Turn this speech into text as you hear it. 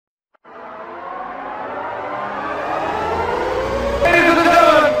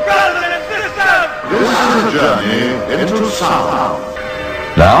sound.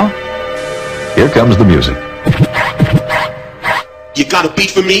 Now, here comes the music. You got a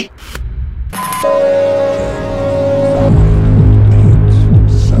beat for me?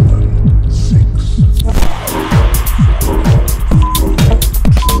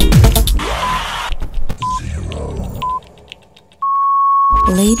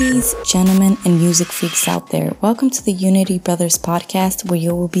 Ladies, gentlemen, and music freaks out there, welcome to the Unity Brothers podcast, where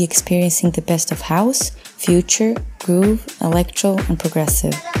you will be experiencing the best of house, future, groove, electro, and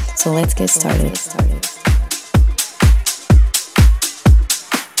progressive. So let's get started.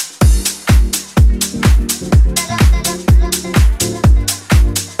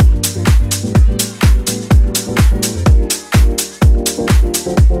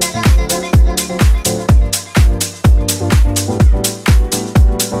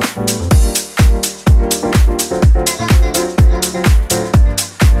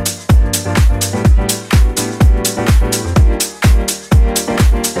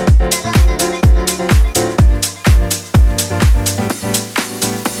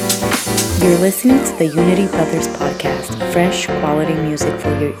 You're listening to the Unity Brothers podcast, fresh quality music for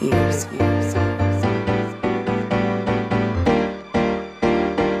your ears.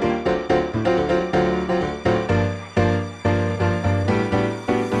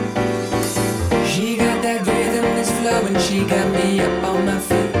 She got that rhythm that's flowing, she got me up on my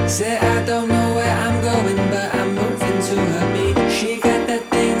feet. Said I don't know where I'm going, but I'm moving to her beat. She got that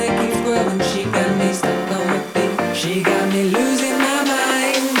thing that keeps growing, she got me stuck on my feet. She got me losing my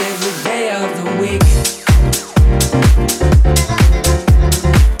mind every day of the week.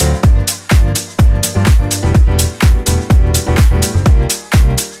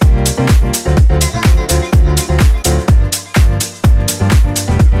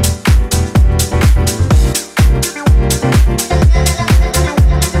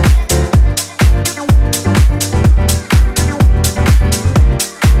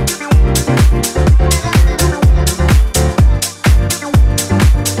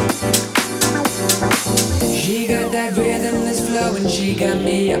 She got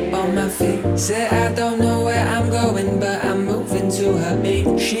me up on my feet. Said I don't know where I'm going, but I'm moving to her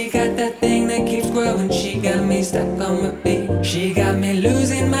beat. She got that thing that keeps growing, she got me stuck on my beat. She got me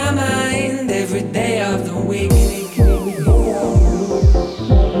losing my mind every day of the week.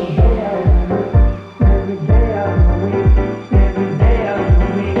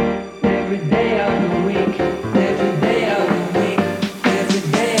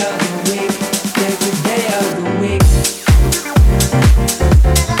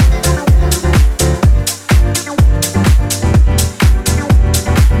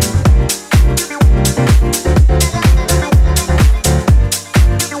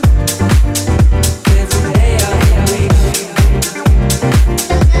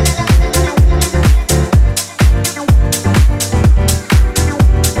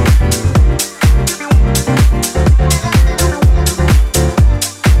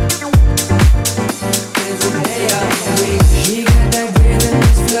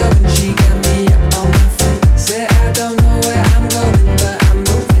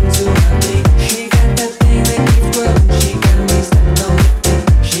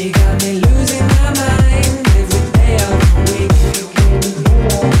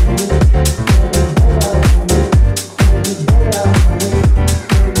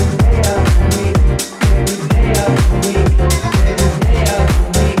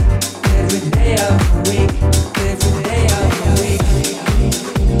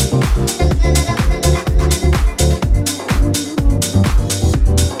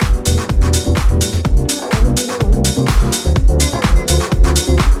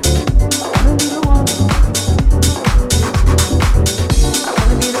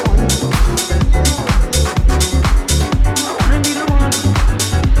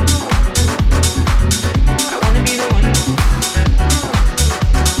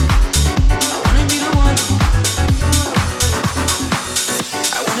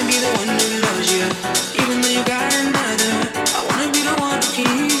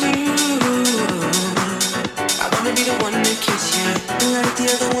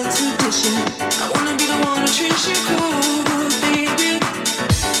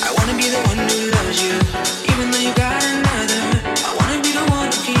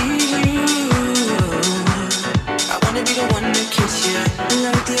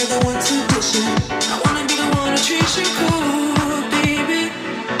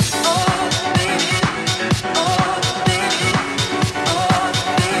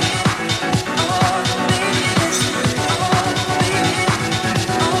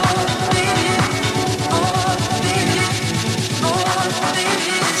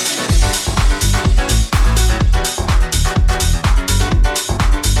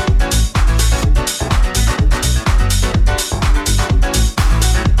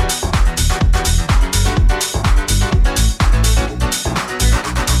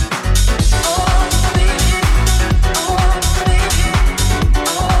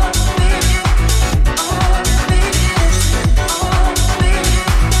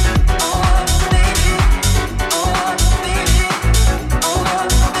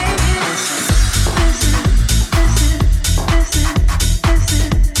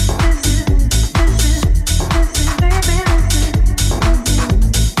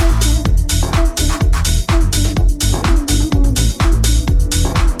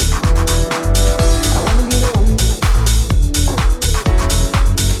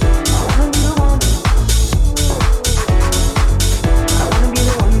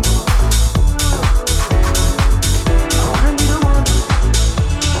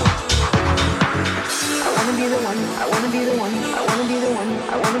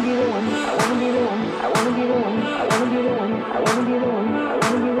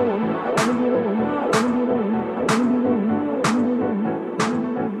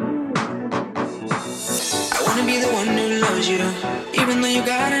 loves you, even though you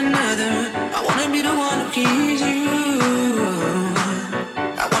got another. I wanna be the one who keeps you.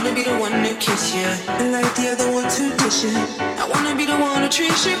 I wanna be the one to kiss you, and like the other one to dish you. I wanna be the one who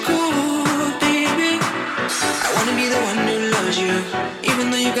treats you cool, baby. I wanna be the one who loves you,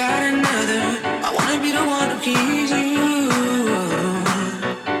 even though you got another. I wanna be the one who keeps you.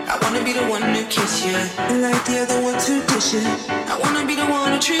 I wanna be the one to kiss you, and like the other one to dish you. I wanna be the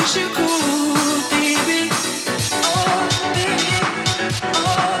one who treats you cool, baby. Oh, baby.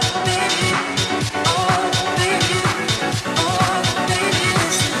 Oh, baby. Oh, baby. Oh, baby.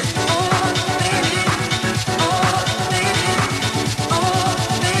 Oh, baby. Oh, baby. Oh,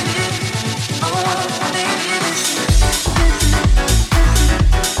 baby. Oh,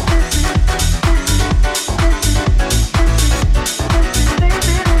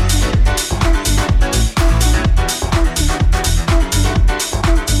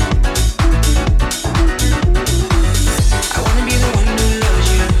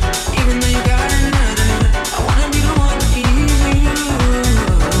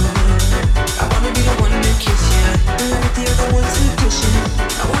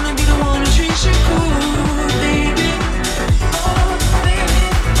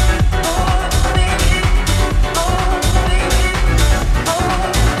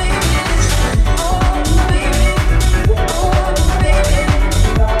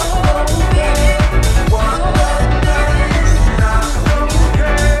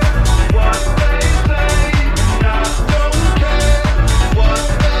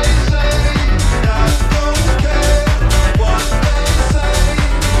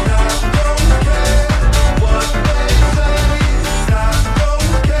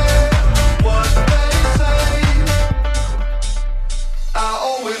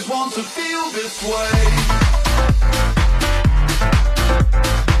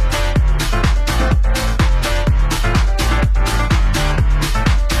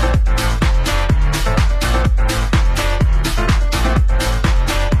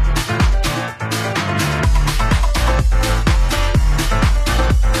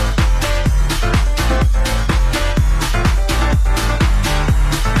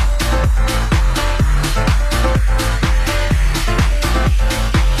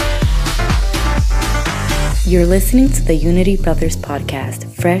 You're listening to the Unity Brothers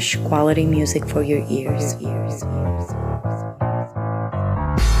podcast, fresh quality music for your ears.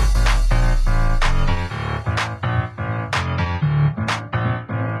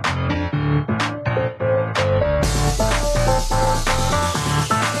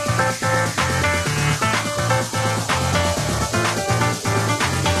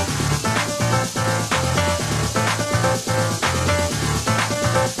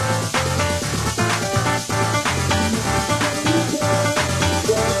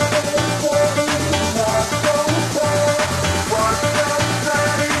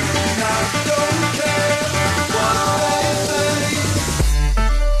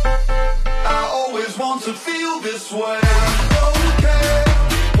 this way.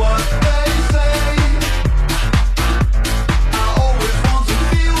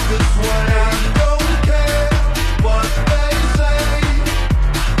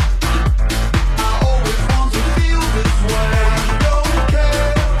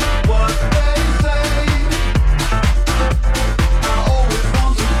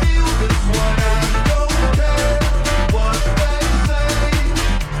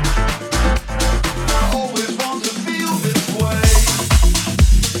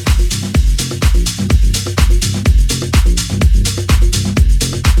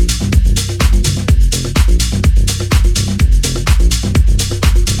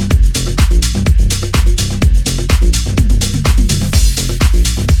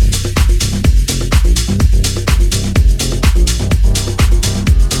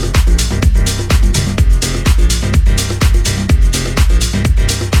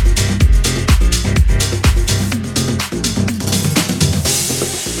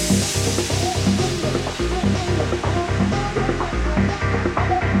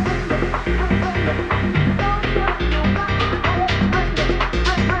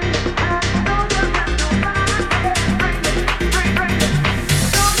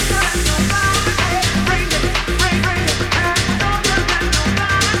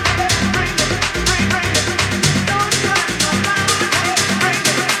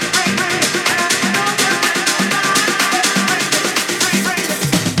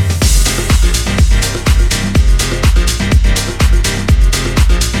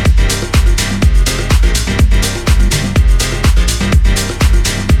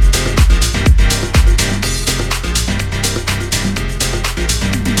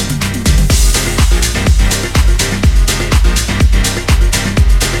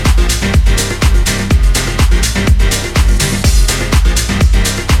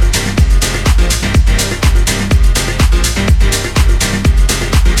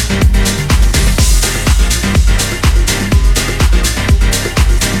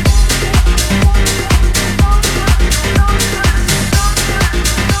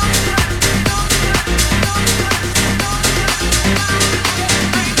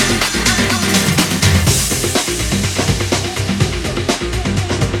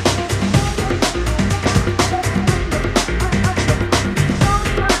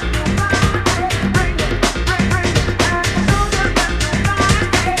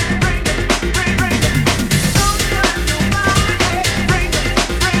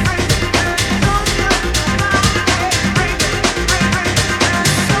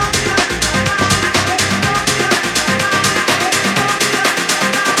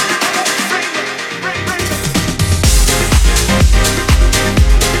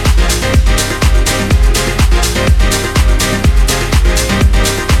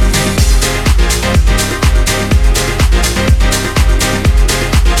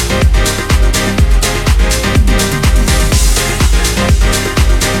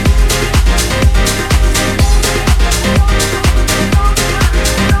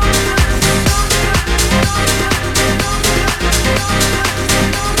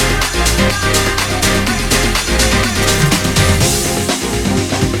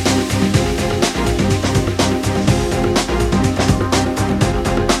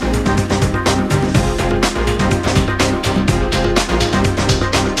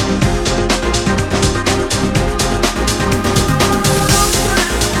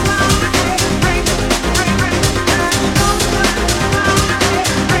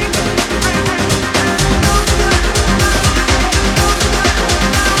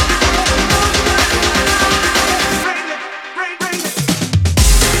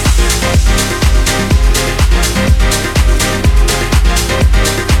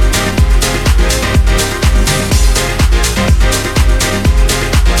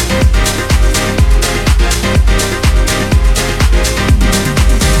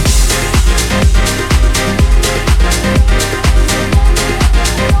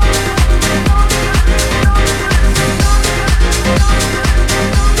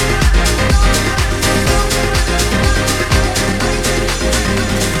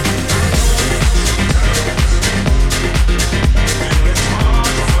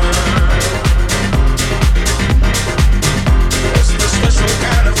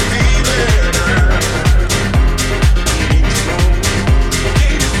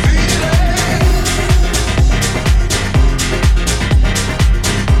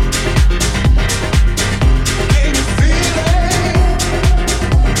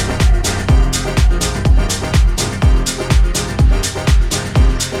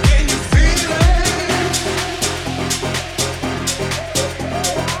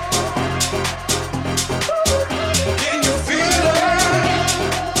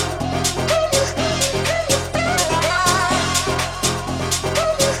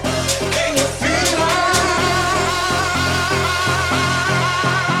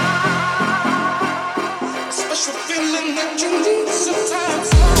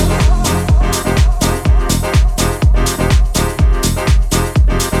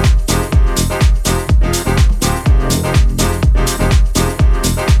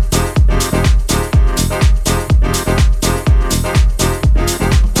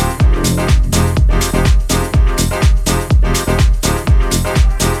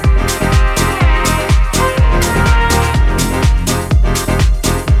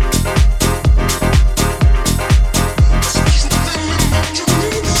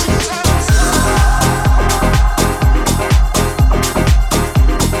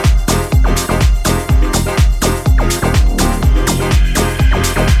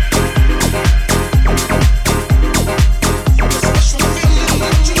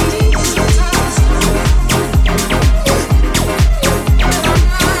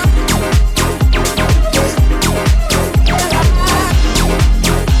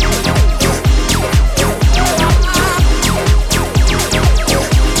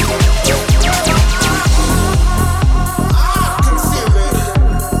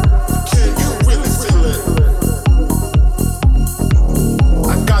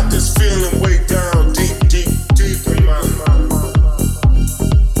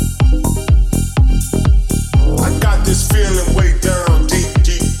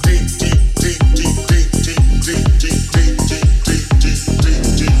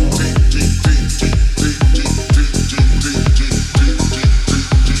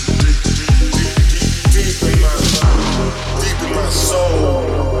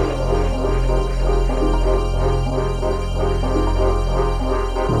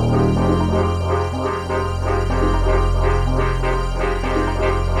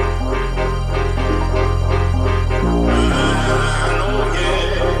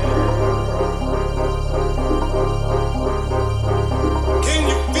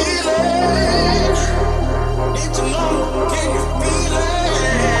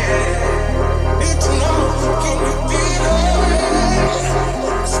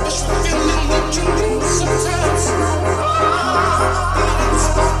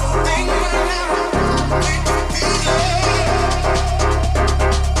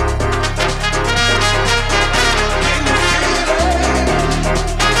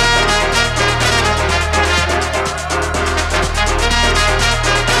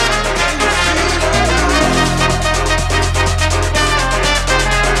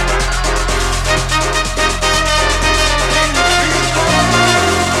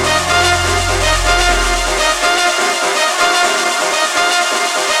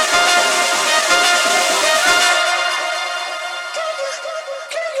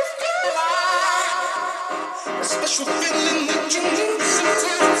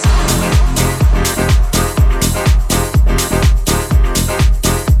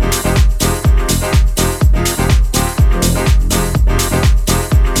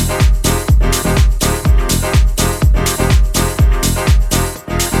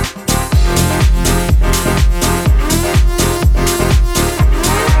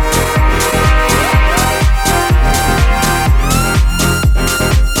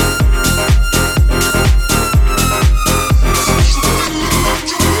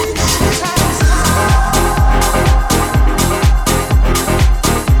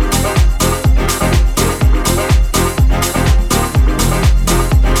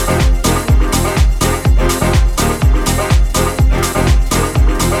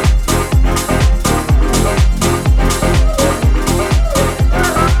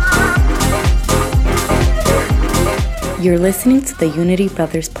 You're listening to the Unity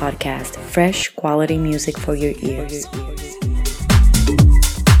Brothers podcast, fresh quality music for your ears.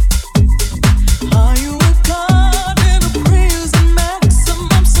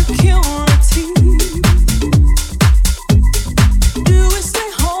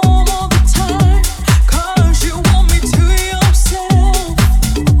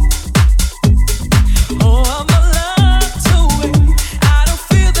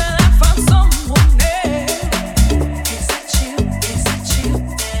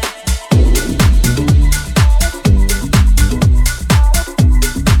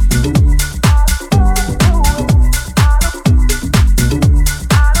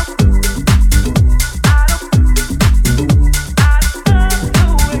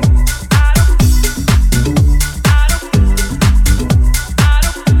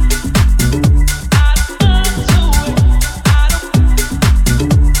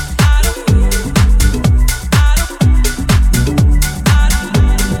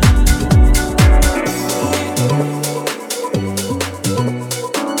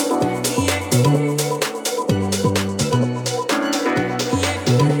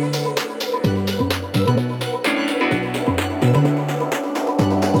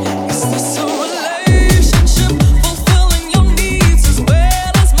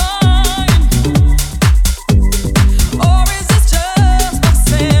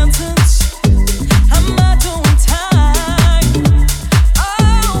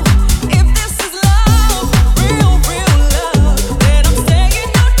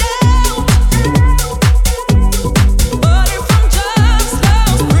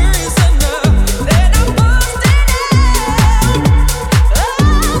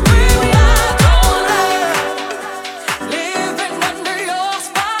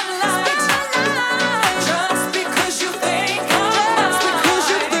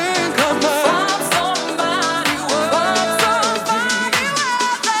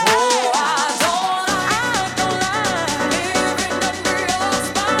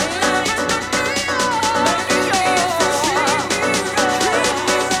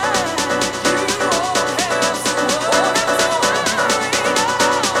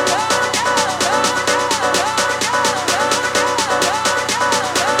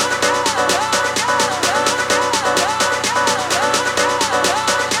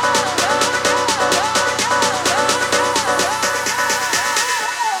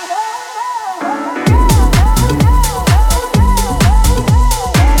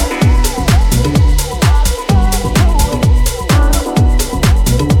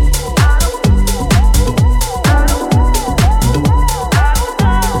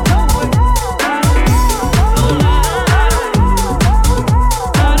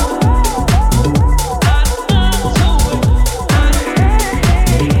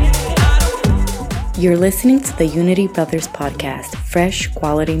 You're listening to the Unity Brothers podcast, fresh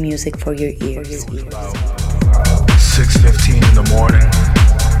quality music for your ears. 6:15 in the morning.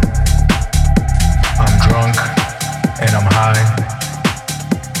 I'm drunk and I'm high.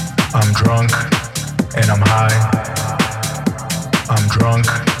 I'm drunk and I'm high. I'm drunk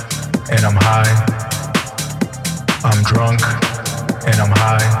and I'm high. I'm drunk and I'm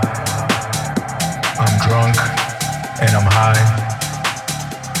high. I'm drunk and I'm high.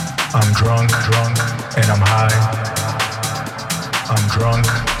 I'm drunk and I'm high. I'm drunk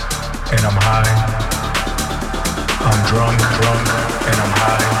and I'm high. I'm drunk and I'm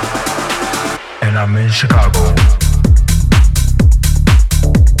high. And I'm in Chicago.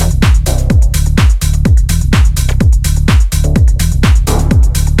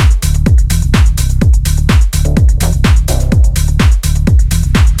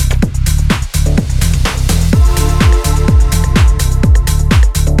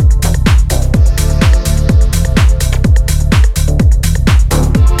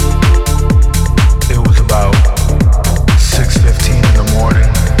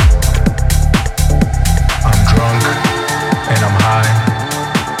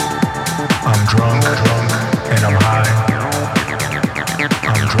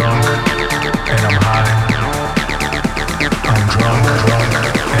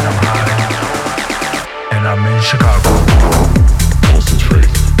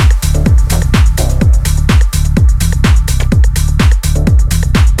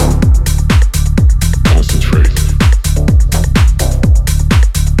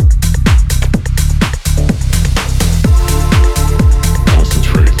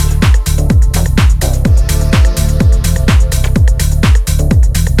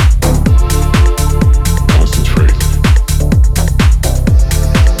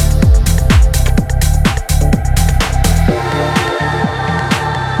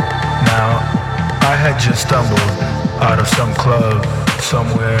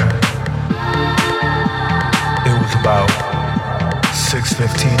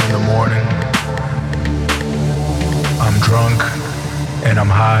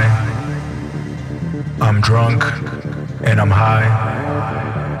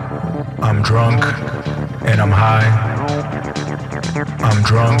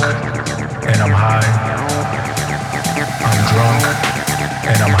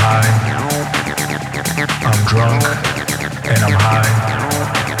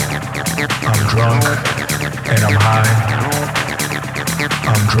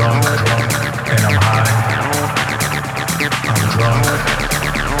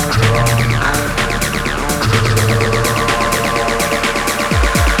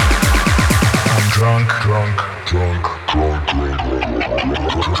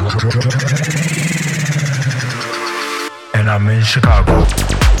 And I'm in Chicago.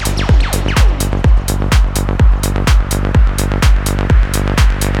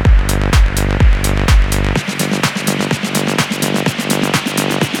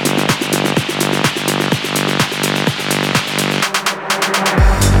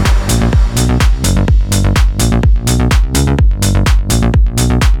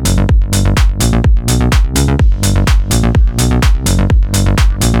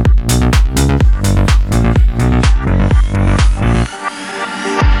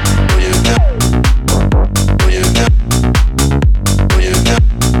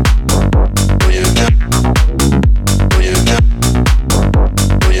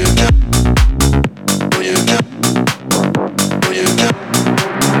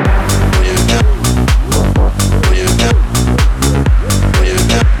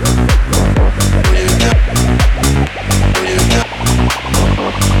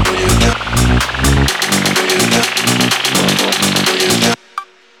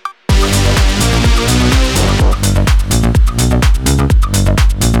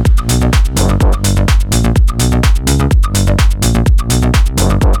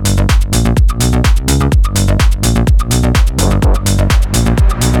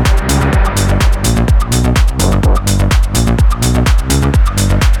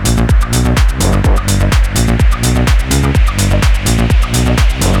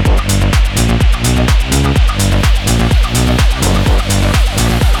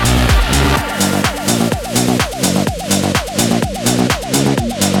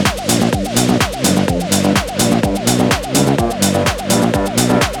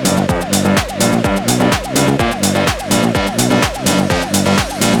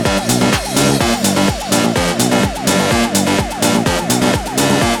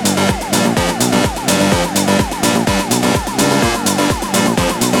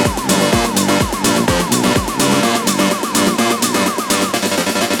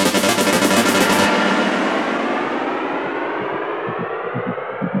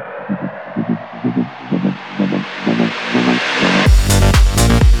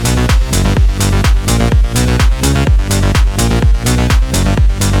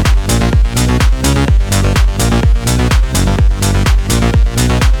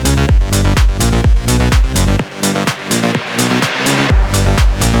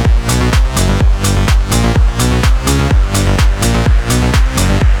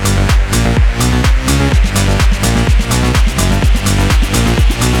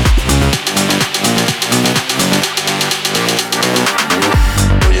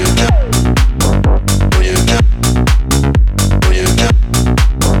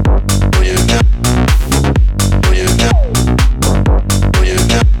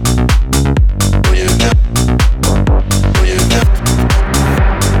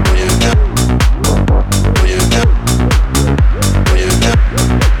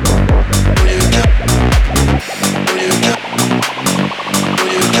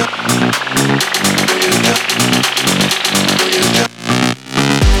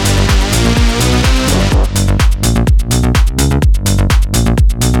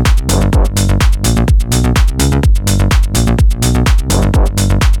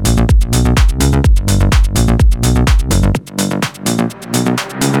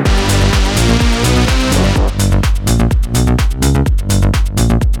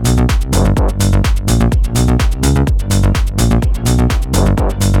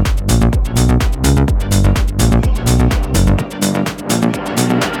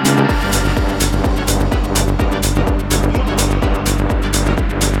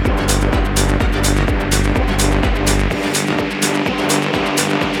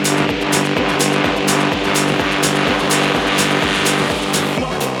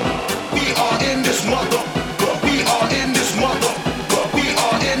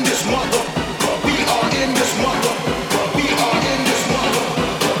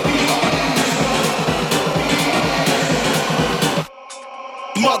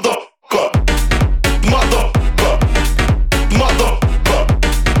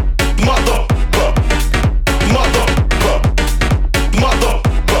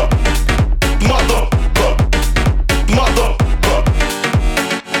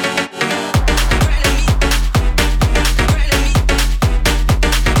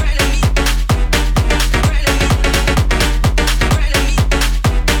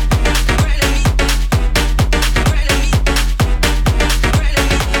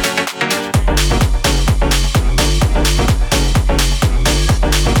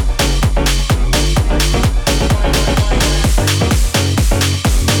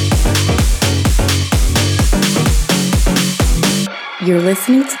 You're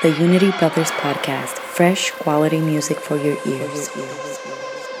listening to the Unity Brothers podcast, fresh quality music for your ears.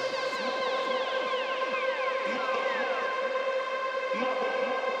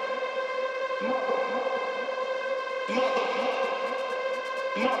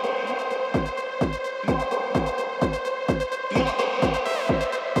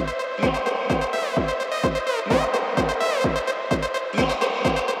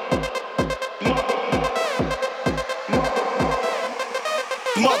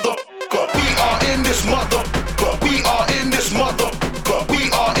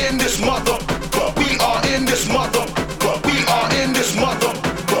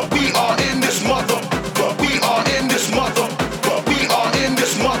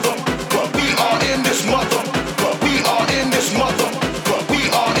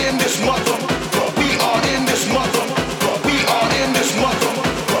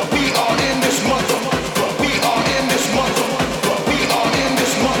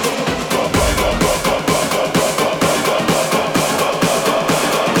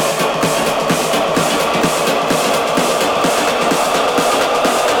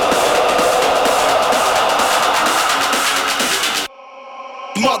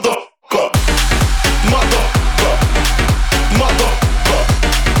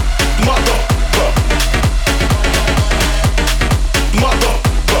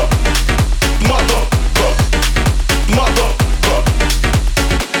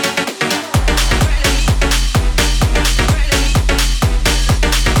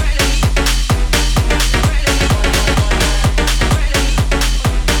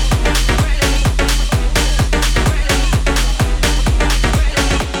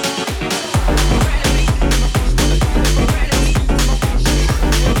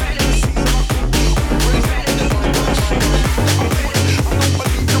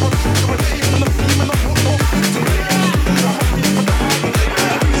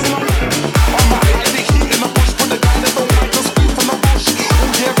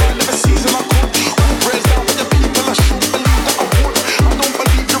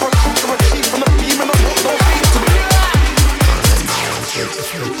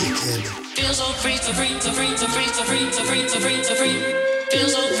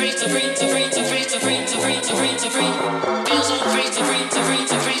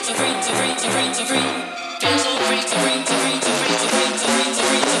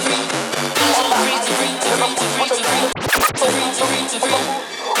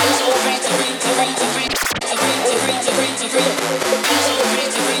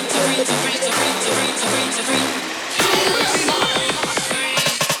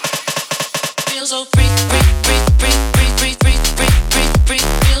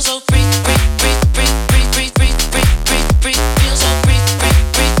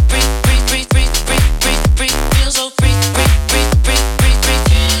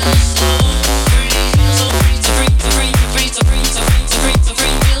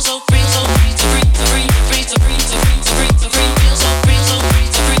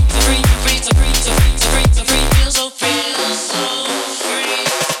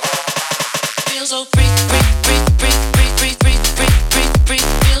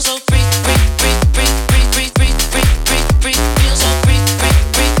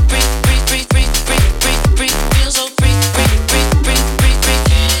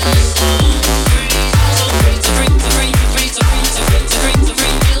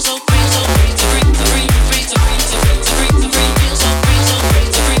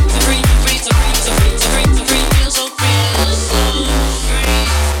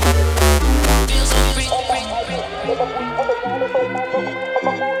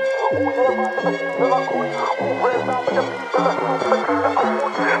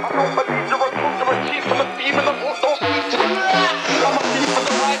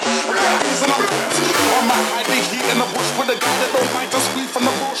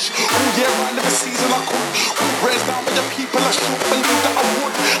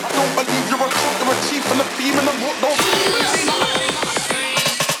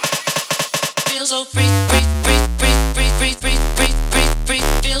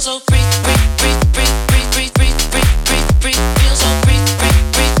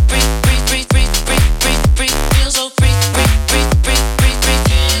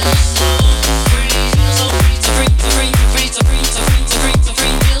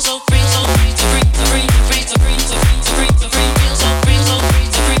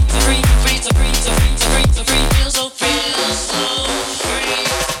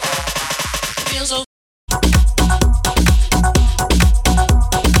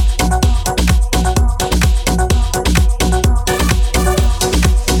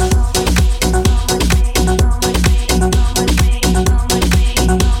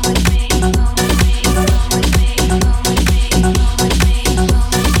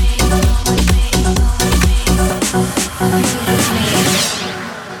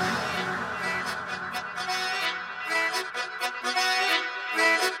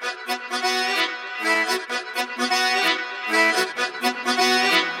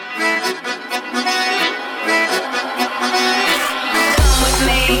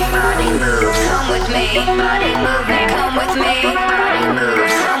 body moving, come with me, body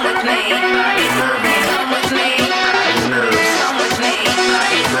moves, come with me, body moving, come with me, body moves, come with me,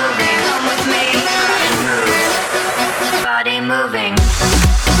 body moving, come with me, body moves, body moving.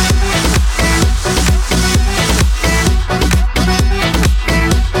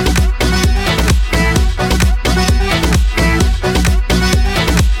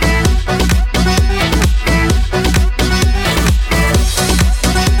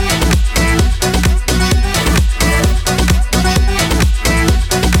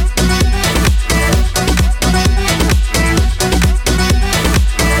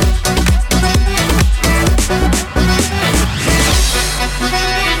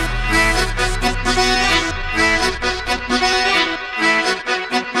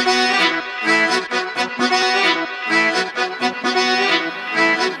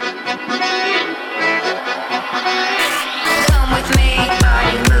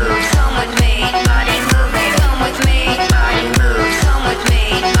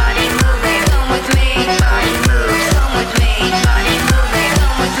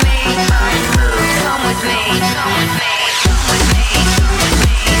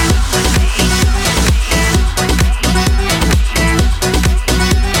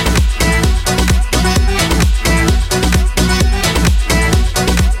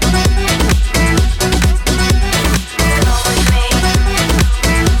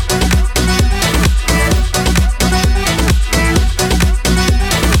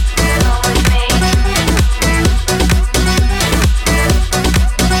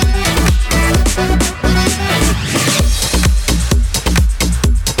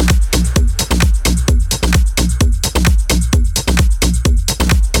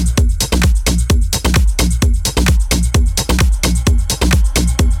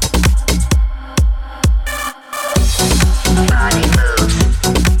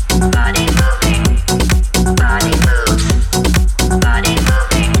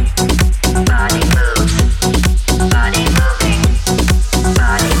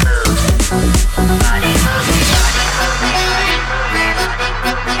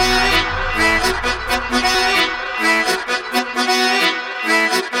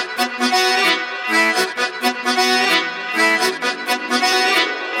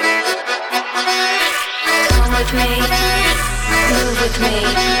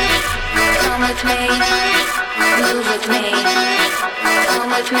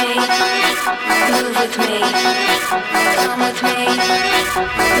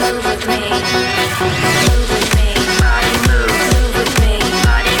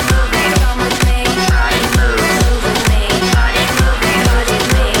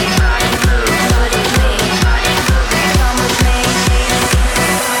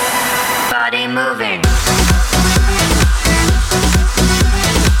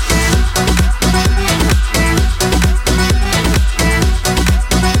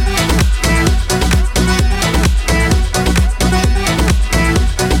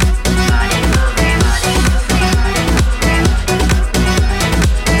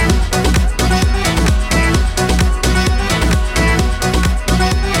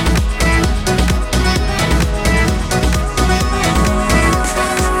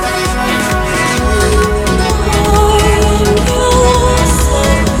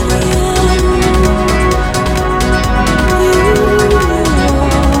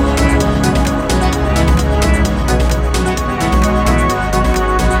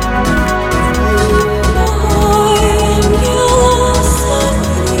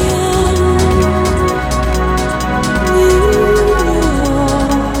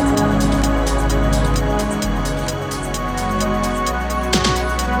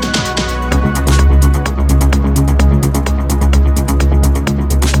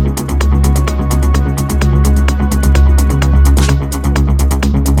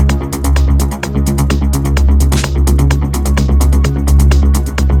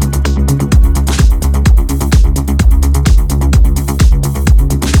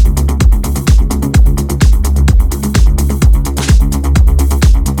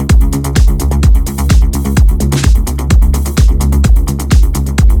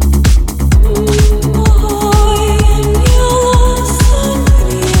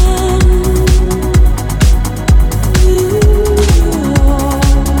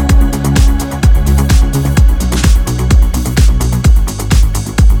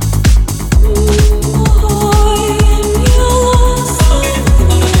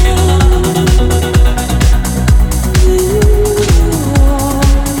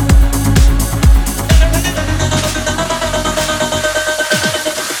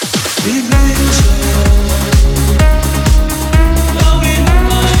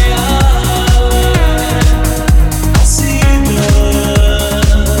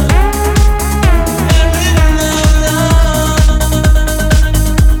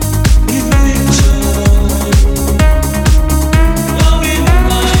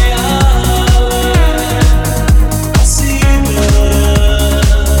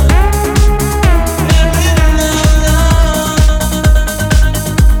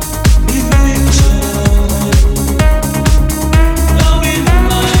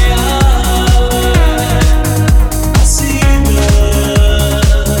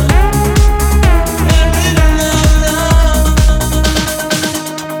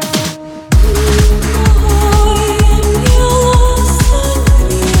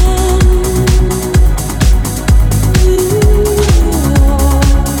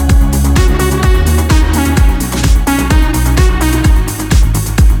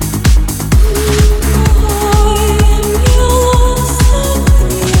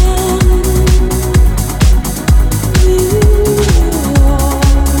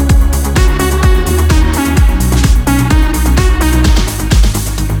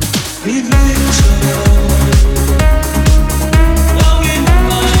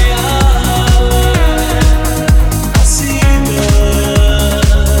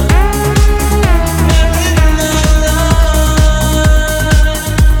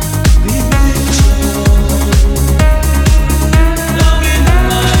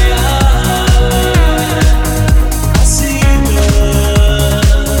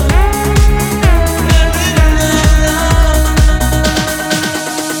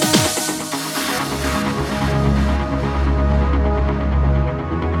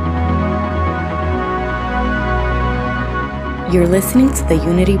 You're listening to the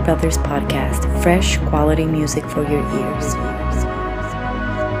Unity Brothers podcast, fresh quality music for your ears.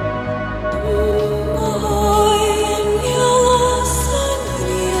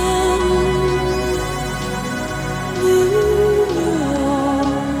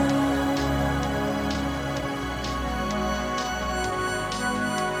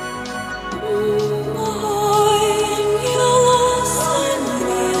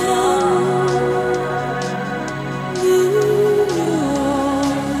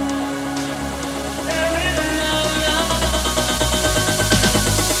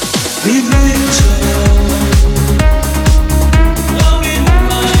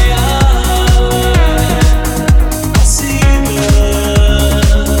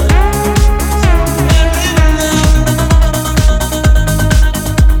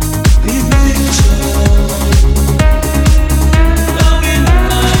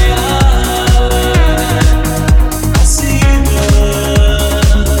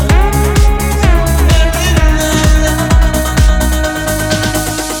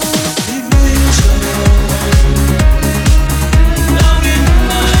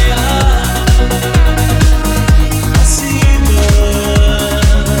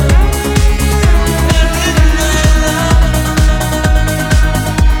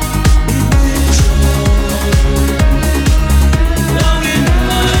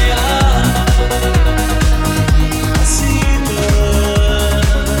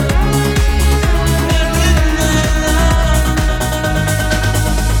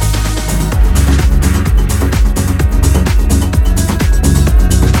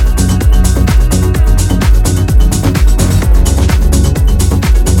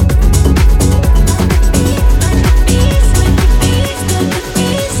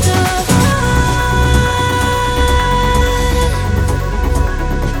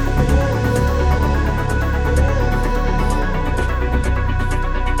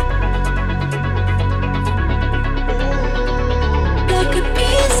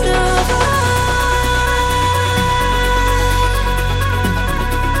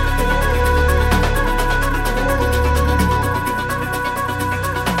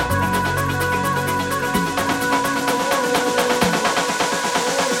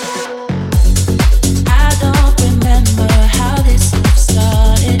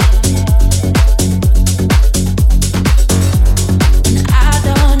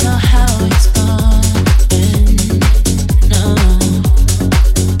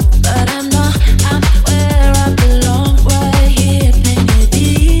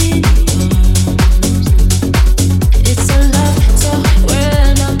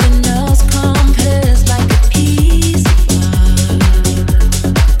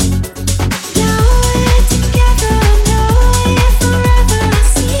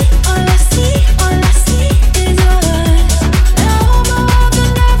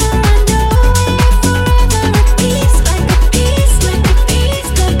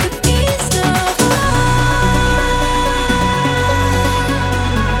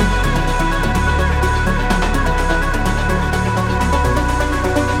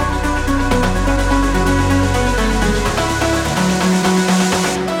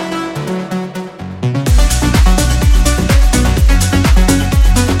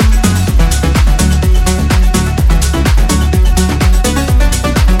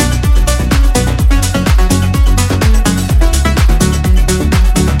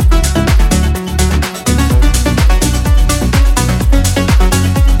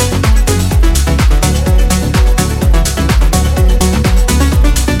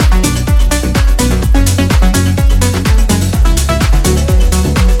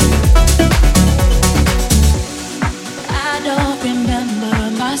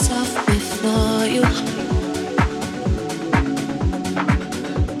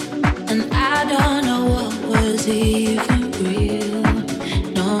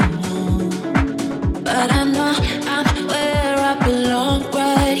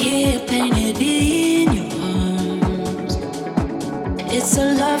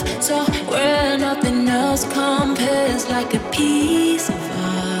 So where nothing else compares, like a piece of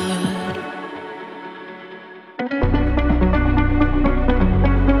art.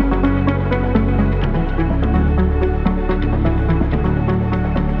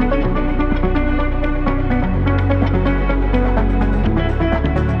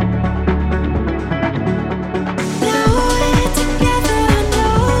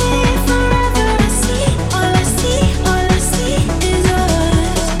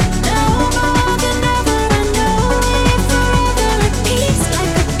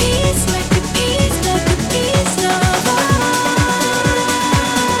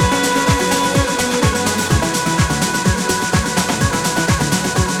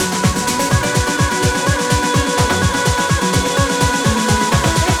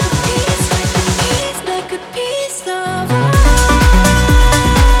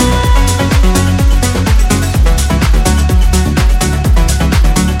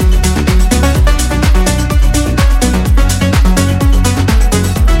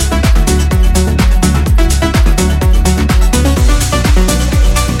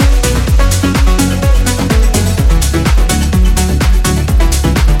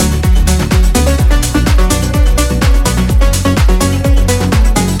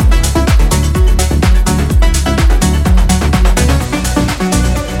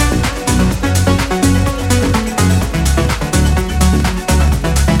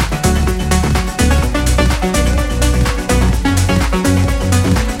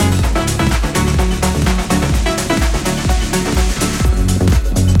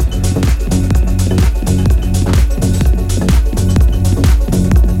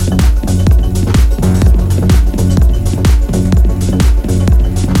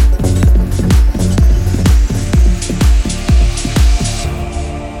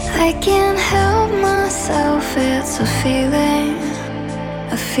 a feeling,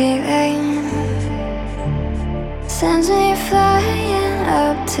 a feeling. Sends me flying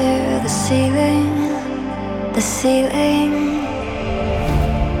up to the ceiling, the ceiling.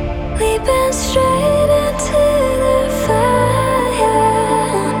 Leaping straight into the fire.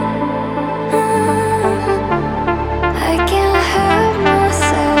 I can't help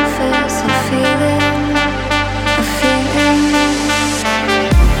myself, it's a feeling, a feeling.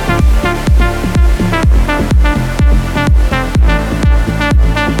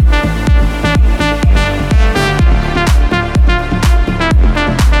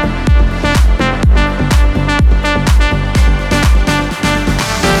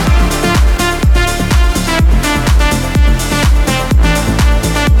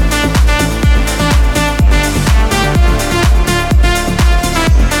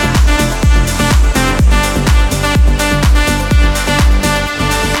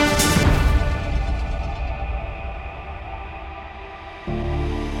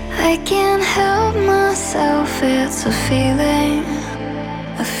 I can't help myself, it's a feeling,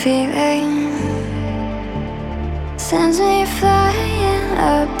 a feeling. Sends me flying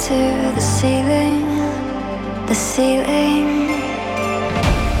up to the ceiling, the ceiling.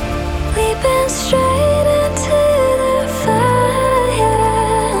 Leaping straight into the fire.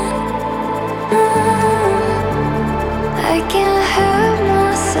 I can't help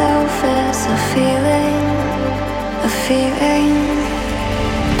myself, it's a feeling, a feeling.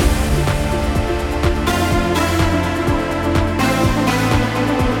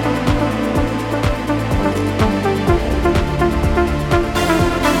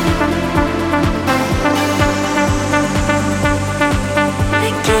 I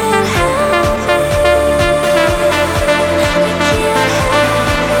can't help it.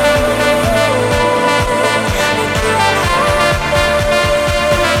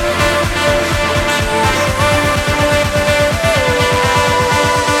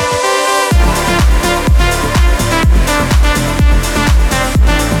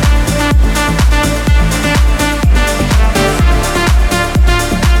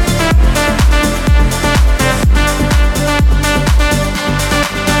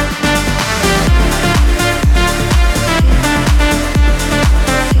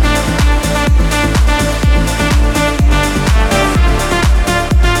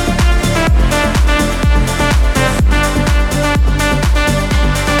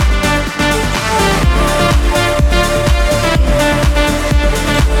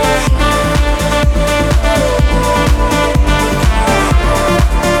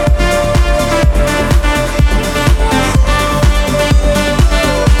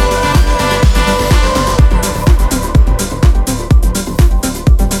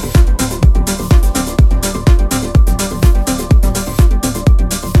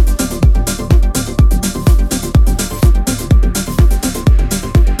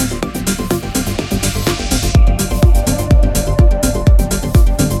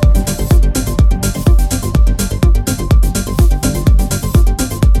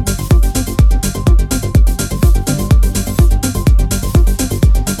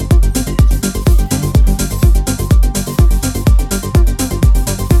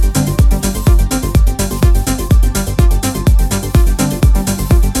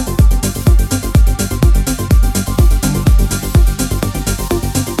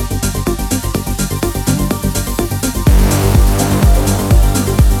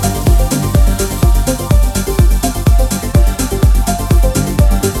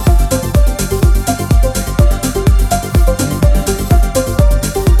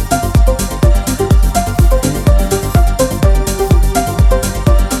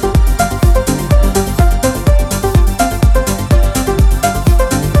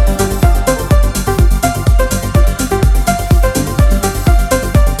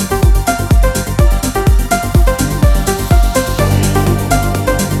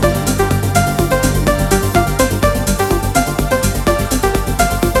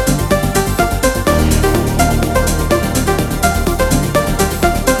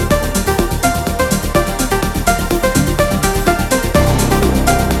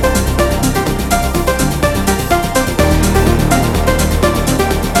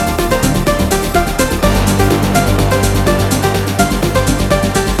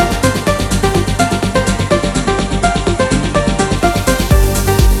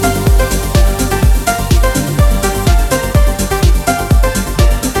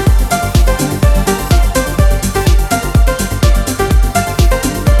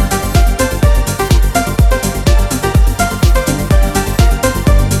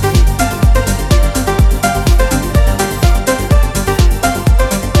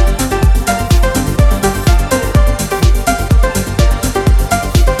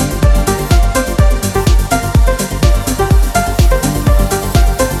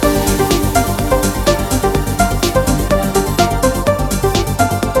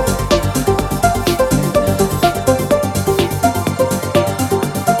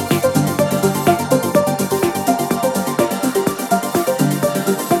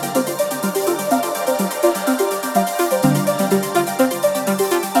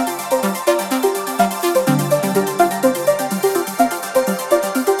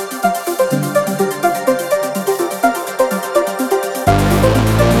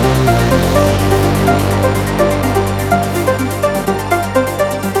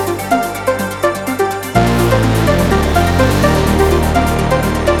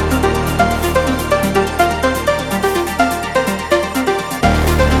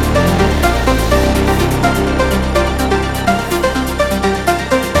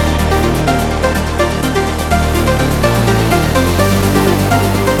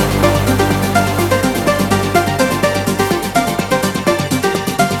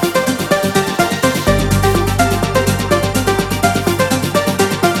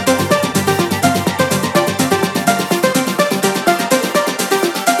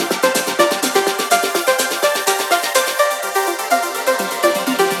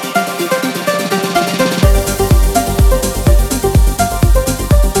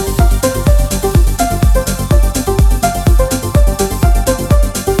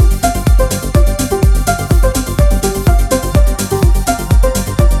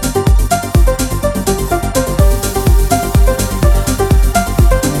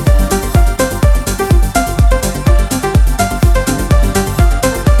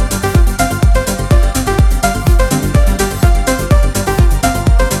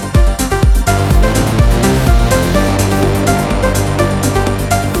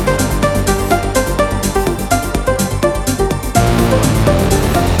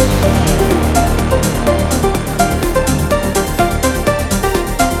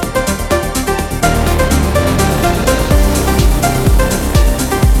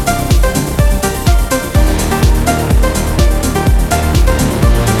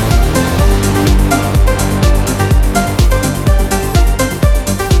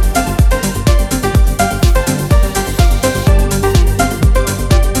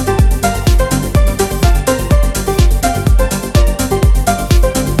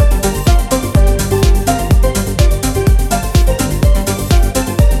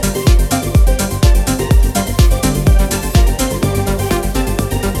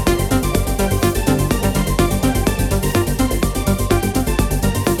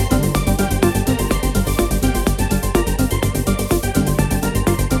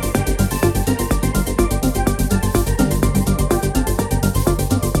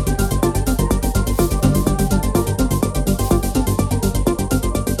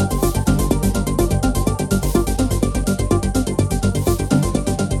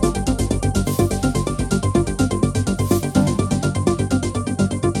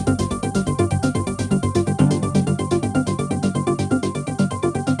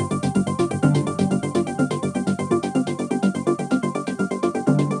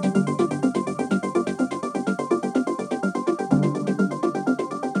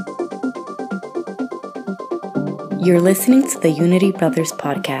 You're listening to the Unity Brothers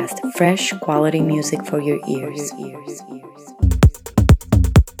podcast, fresh quality music for your ears.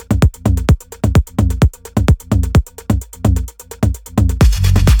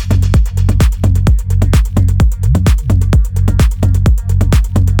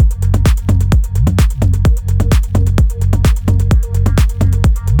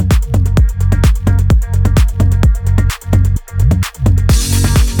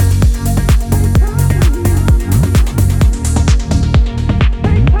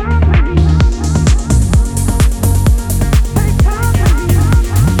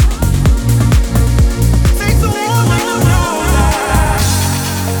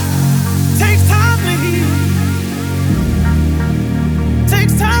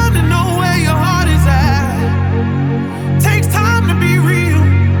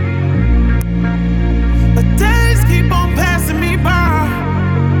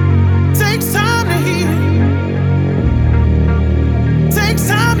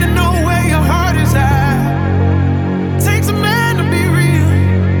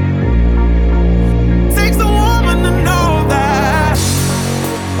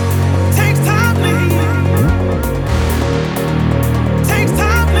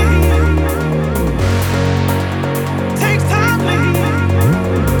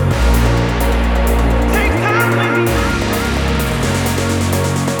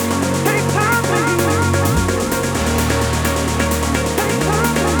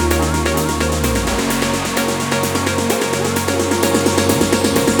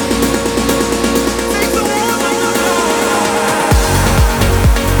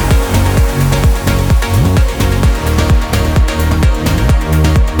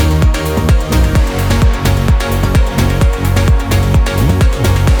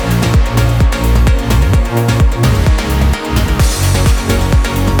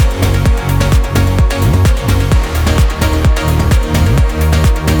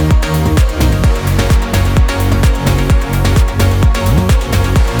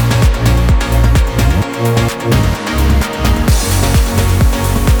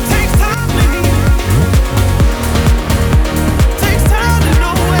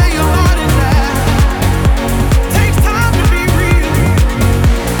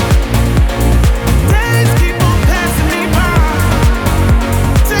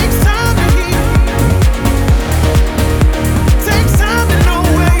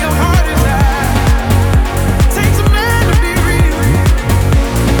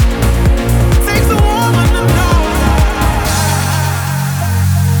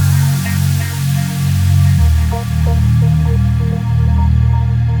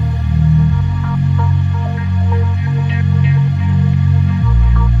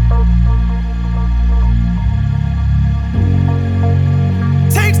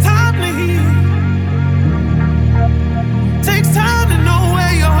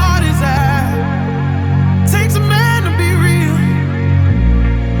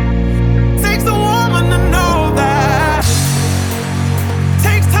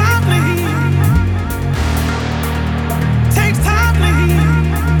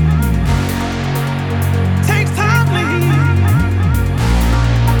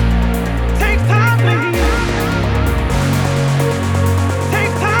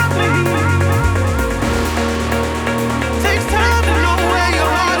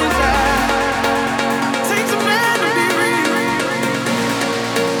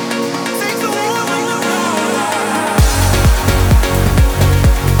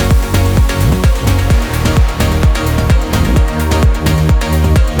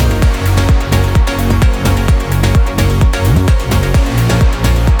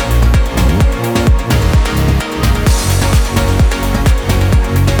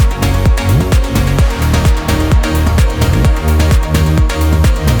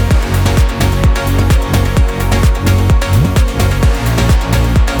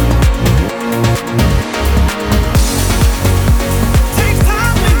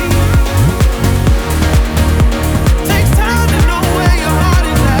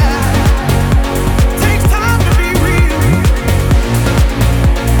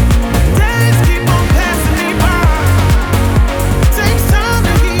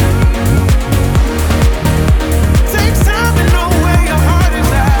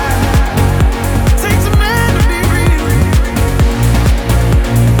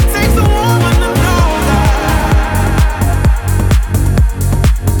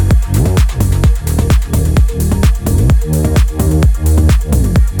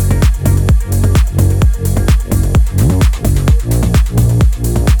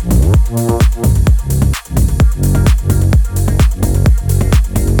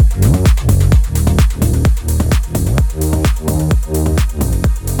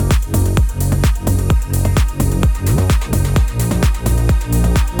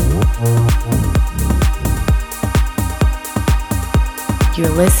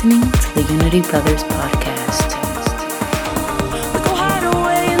 You're listening to the Unity Brothers podcast. We go hide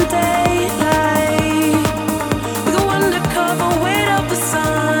away in daylight. We go undercover, wait out the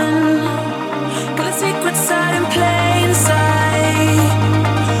sun. Got a secret side in plain sight.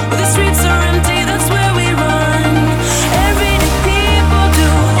 Where the streets are empty, that's where we run. Everyday people do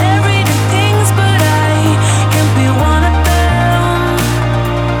everyday things, but I can't be one of them.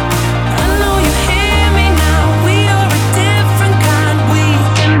 I know you hear me now. We are a different kind. We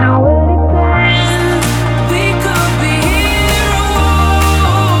can do anything. We could be heroes.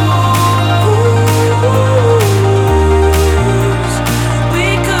 We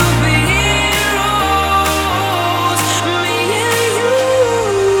could be heroes. Me and you.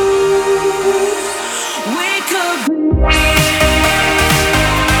 We could be.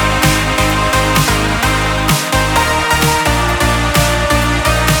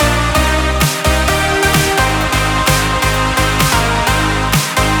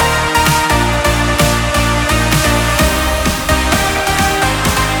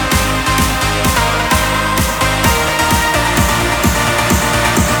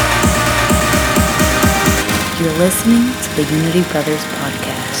 You're listening to the Unity Brothers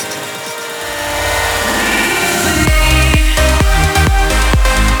podcast.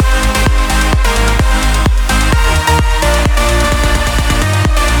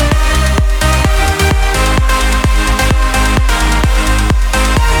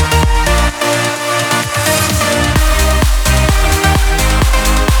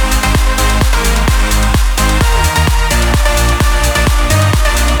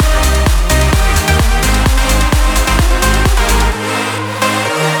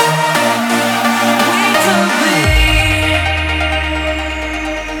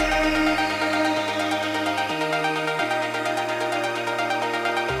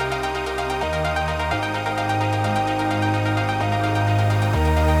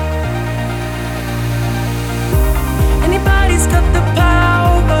 Anybody's got the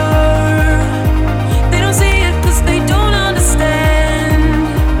power. They don't see it 'cause they don't understand.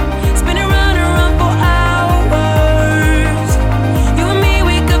 Spinning round and round for hours. You and me,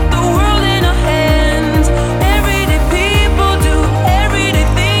 we got the world in our hands. Everyday people do everyday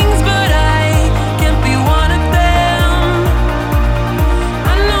things, but I can't be one of them.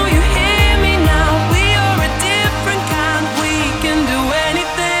 I know you hear me now. We are a different kind. We can do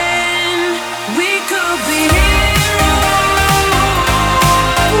anything. We could be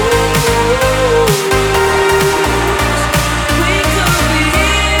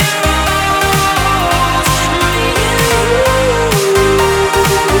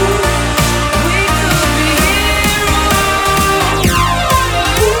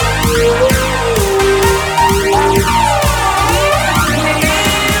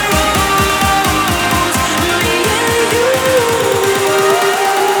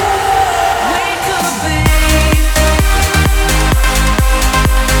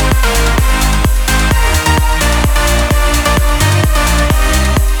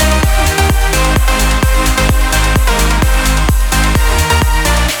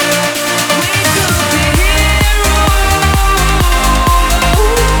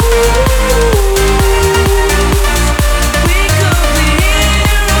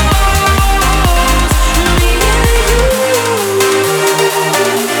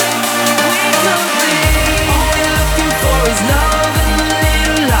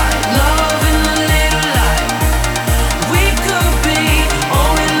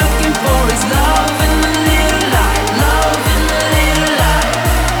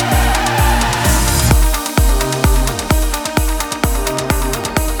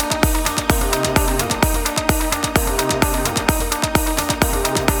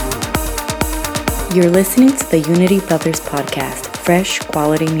You're listening to the Unity Brothers podcast. Fresh,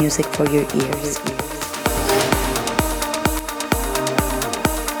 quality music for your ears.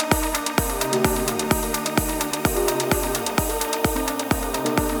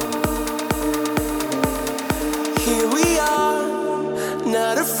 Here we are,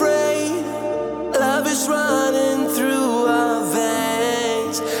 not afraid. Love is running through our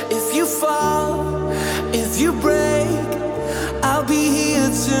veins. If you fall, if you break, I'll be here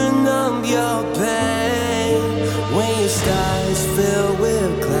to numb your pain. When your stars fill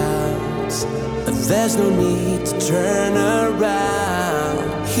with clouds, but there's no need to turn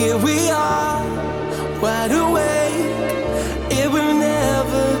around. Here we are, wide awake. It will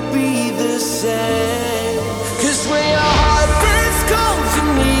never be the same. 'Cause when your heart burns cold, you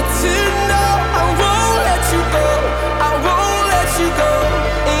need to know I won't let you go. I won't let you go.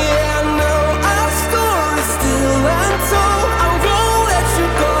 Yeah, I know our story's still untold. I won't let you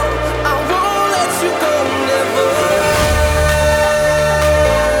go. I won't let you go. Never.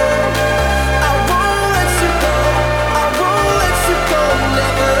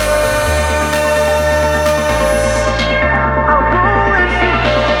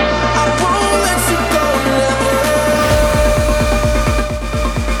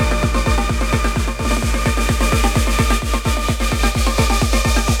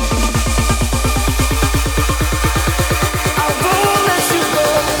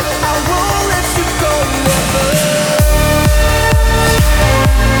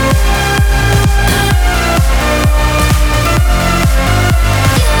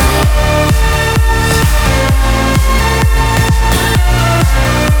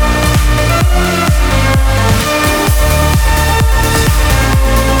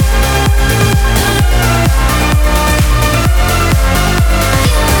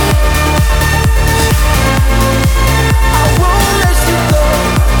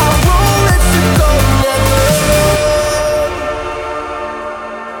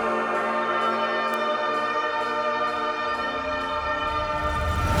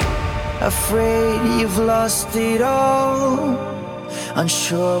 lost it all,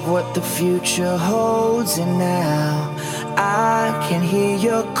 unsure of what the future holds, and now I can hear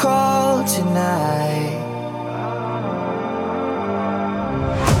your call tonight.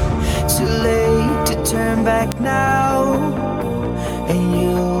 Too late to turn back now, and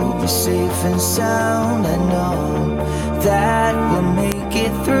you'll be safe and sound. I know that we'll make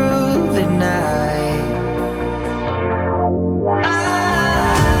it through the night.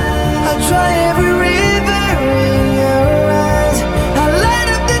 I'll try every river in your eyes. I'll light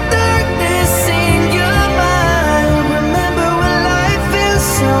up the darkness in your mind. Remember when life feels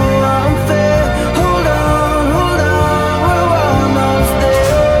so unfair. Hold on, we're almost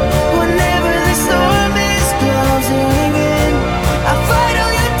there. Whenever the storm is closing in, I fight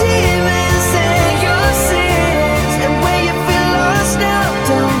all your demons and your sins. And when you feel lost now,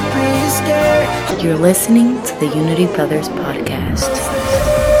 don't be scared. You're listening to the Unity Brothers podcast.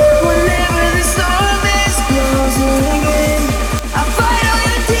 Whenever the storm is closing in, I fight all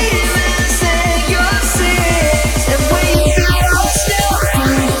your demons and your sins. And when you feel lost now,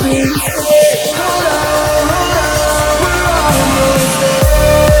 don't be scared. Hold on, we're almost there.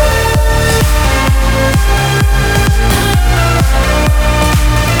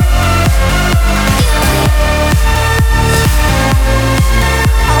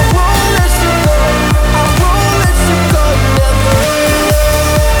 I won't let you go, I won't let you go, never.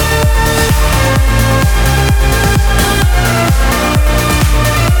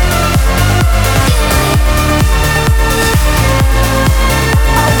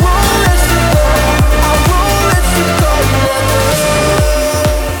 I won't let you go, I won't let you go, never.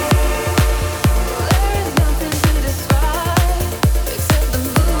 There is nothing to describe except the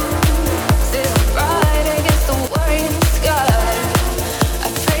moon still bright against the white sky. I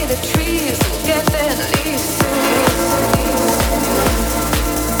pray the trees will get their leaves soon.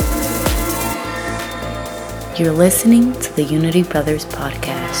 You're listening to the Unity Brothers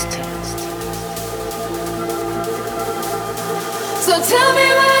podcast. So tell me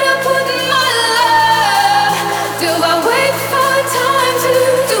where to put my love. Do I wait for time to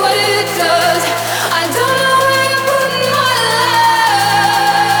do what it does? I don't know where to put my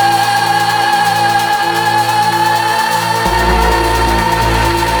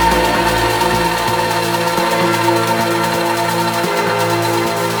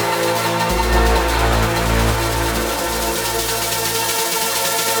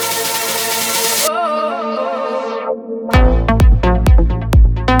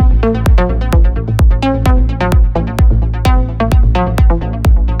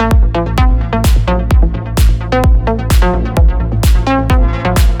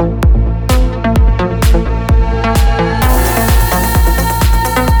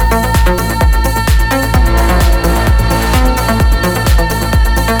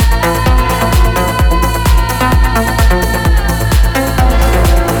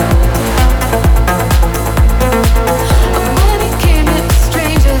money came in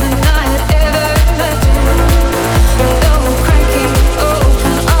stranger than I had ever imagined. No cranking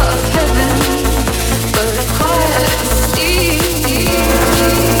open of heaven, but a quiet sea.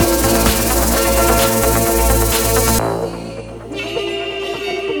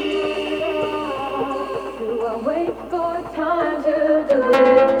 Do I wait for time to do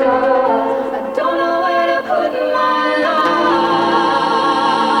it does? I don't know where to put my love.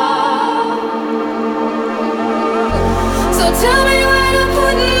 So tell me where to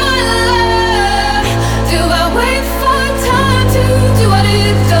put my love. Do I wait for time to do what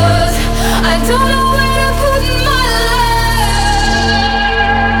it does? I don't know where to put my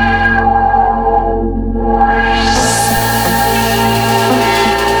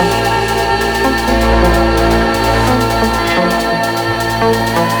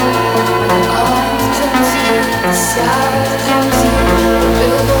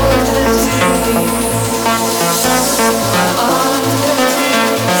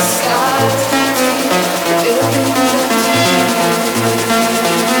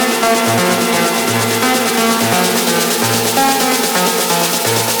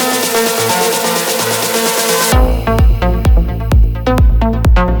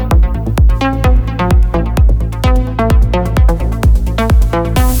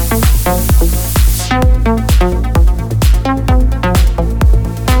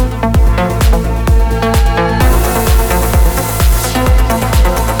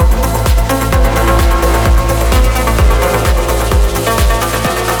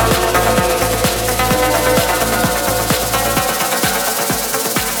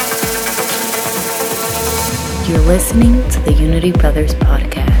You're listening to the Unity Brothers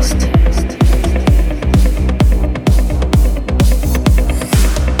podcast.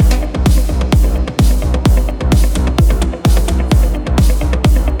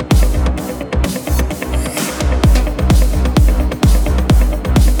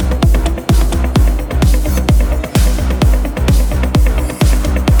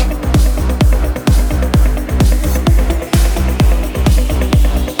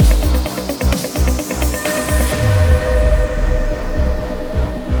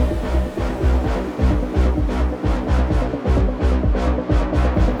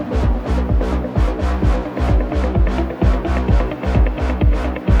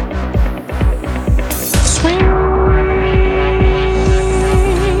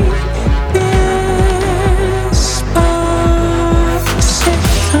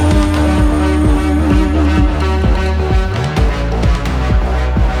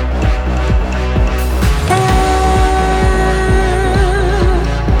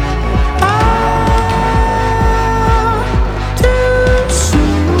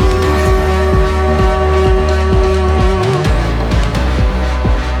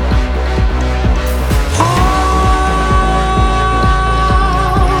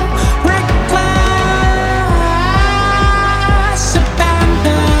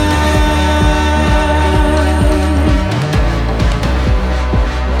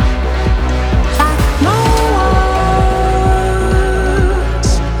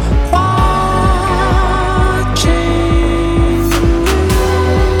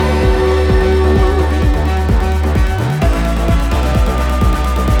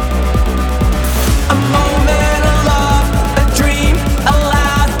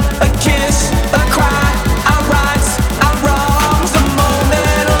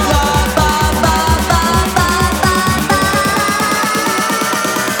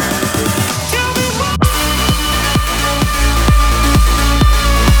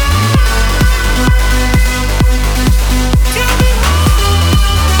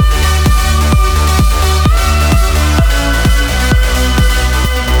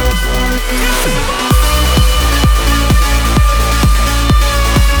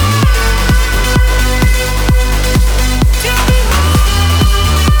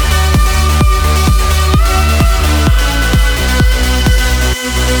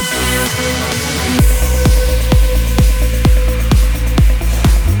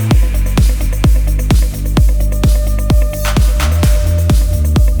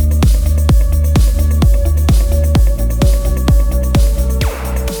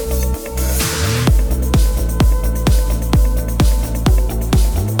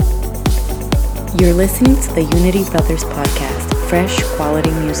 You're listening to the Unity Brothers podcast, fresh quality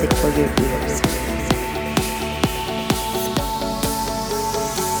music for your ears.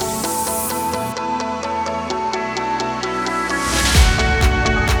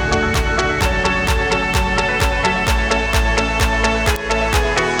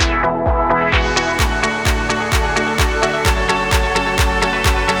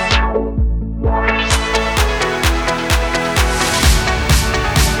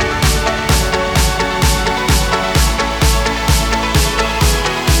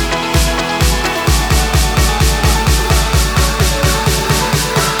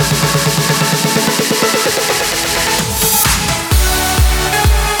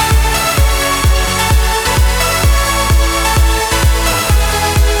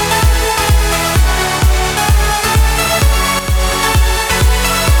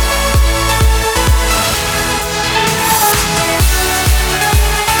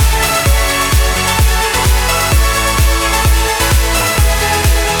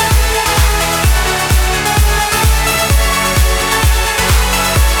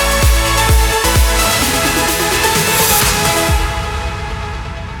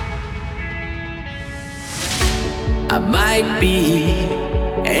 I might be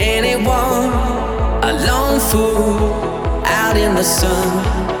anyone, a lone fool out in the sun.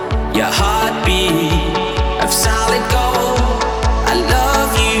 Your heartbeat of solid gold. I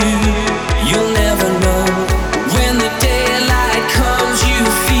love you, you'll never know. When the daylight comes, you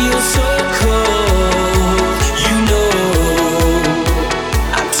feel so cold. You know,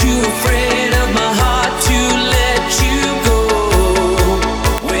 I'm too afraid of my heart to let you go.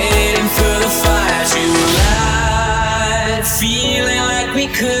 Waiting for the fire to light, feeling like we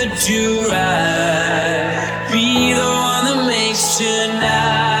could do right. Be the one that makes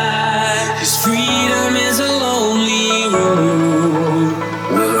tonight. 'Cause freedom is a lonely road.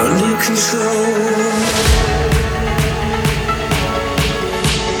 We're under control.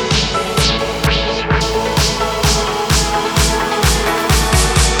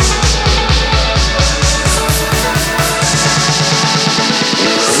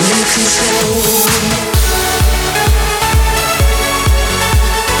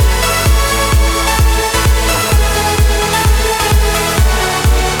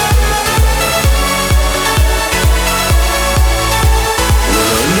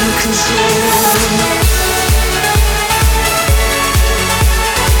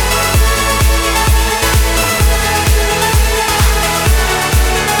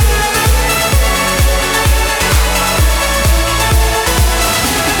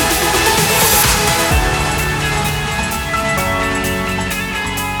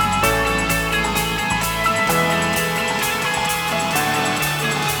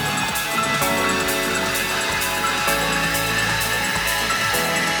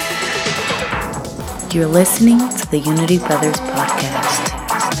 You're listening to the Unity Brothers podcast.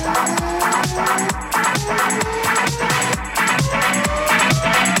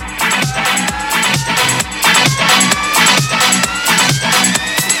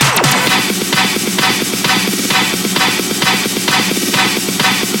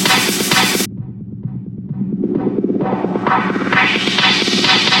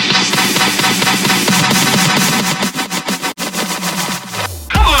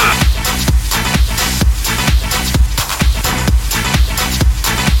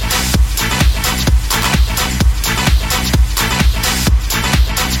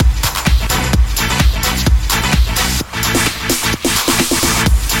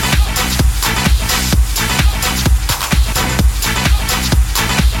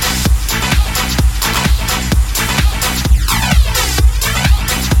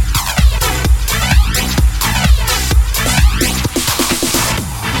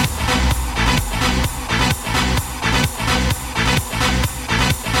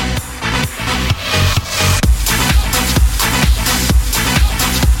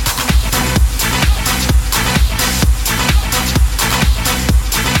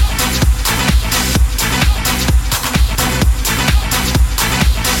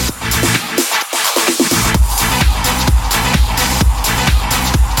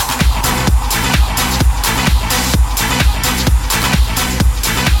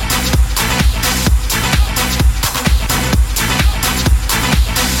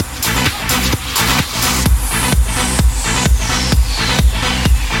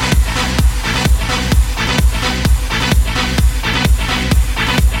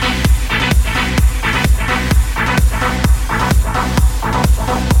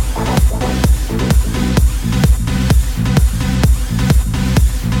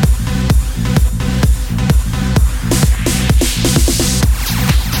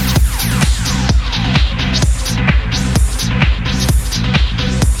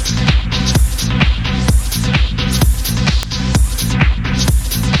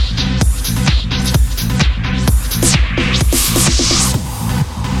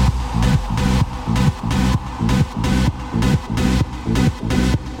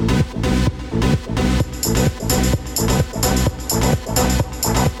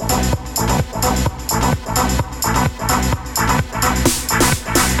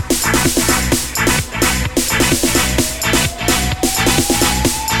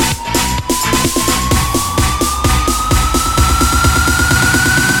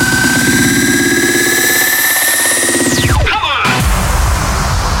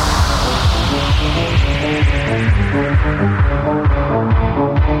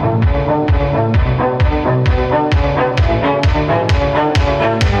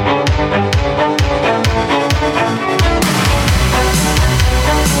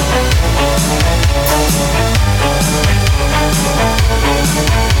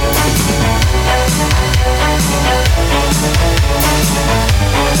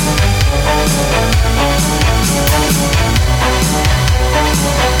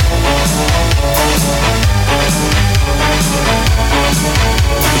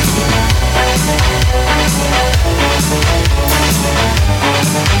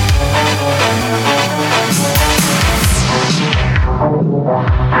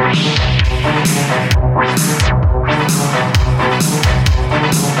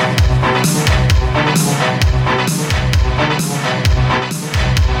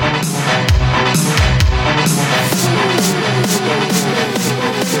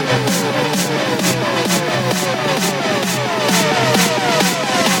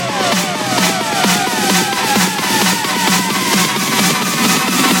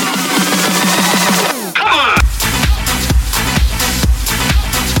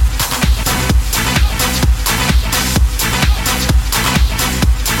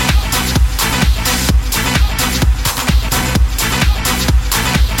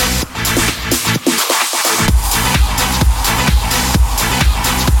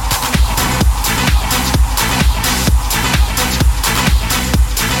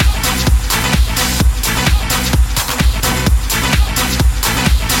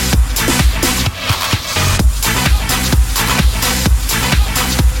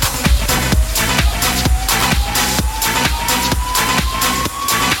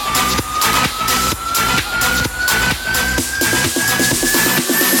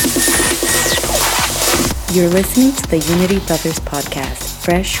 You're listening to the Unity Brothers podcast,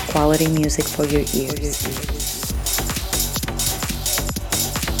 fresh quality music for your ears.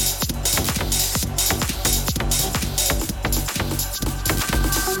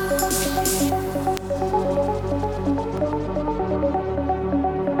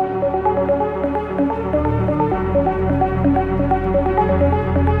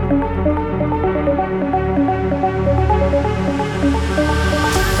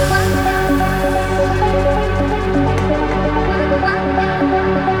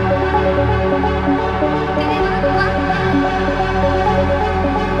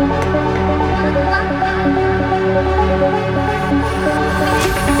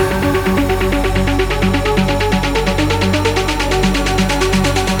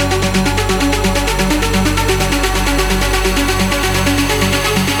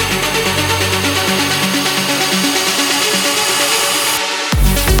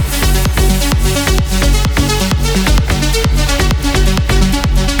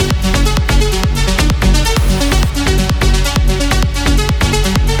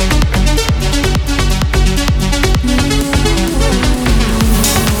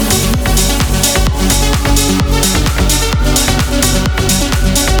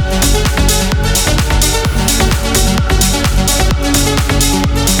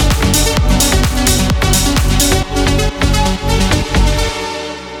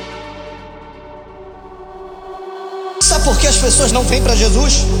 Sabe por que as pessoas não vêm para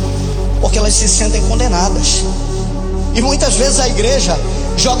Jesus? Porque elas se sentem condenadas. E muitas vezes a igreja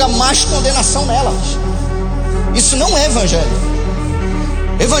joga mais condenação nelas. Isso não é evangelho.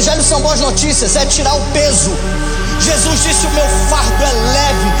 Evangelho são boas notícias, é tirar o peso. Jesus disse: o meu fardo é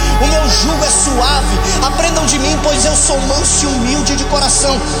leve, o meu jugo é suave. Aprendam de mim, pois eu sou manso e humilde de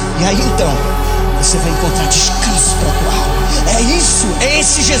coração. E aí então você vai encontrar descanso para a tua alma. É isso, é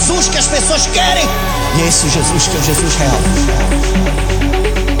esse Jesus que as pessoas querem. E é esse Jesus que é o Jesus real.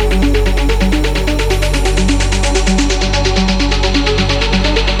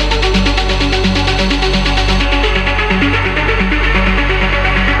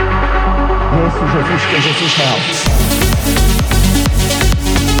 E é esse Jesus que é o Jesus real.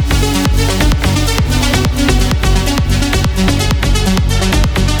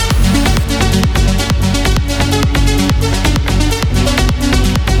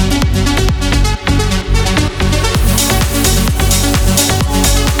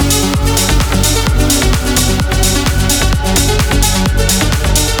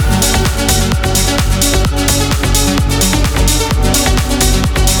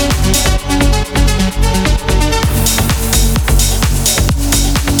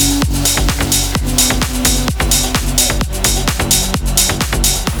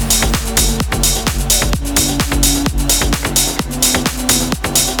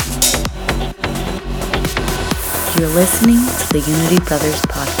 You're listening to the Unity Brothers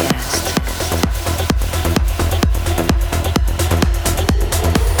podcast.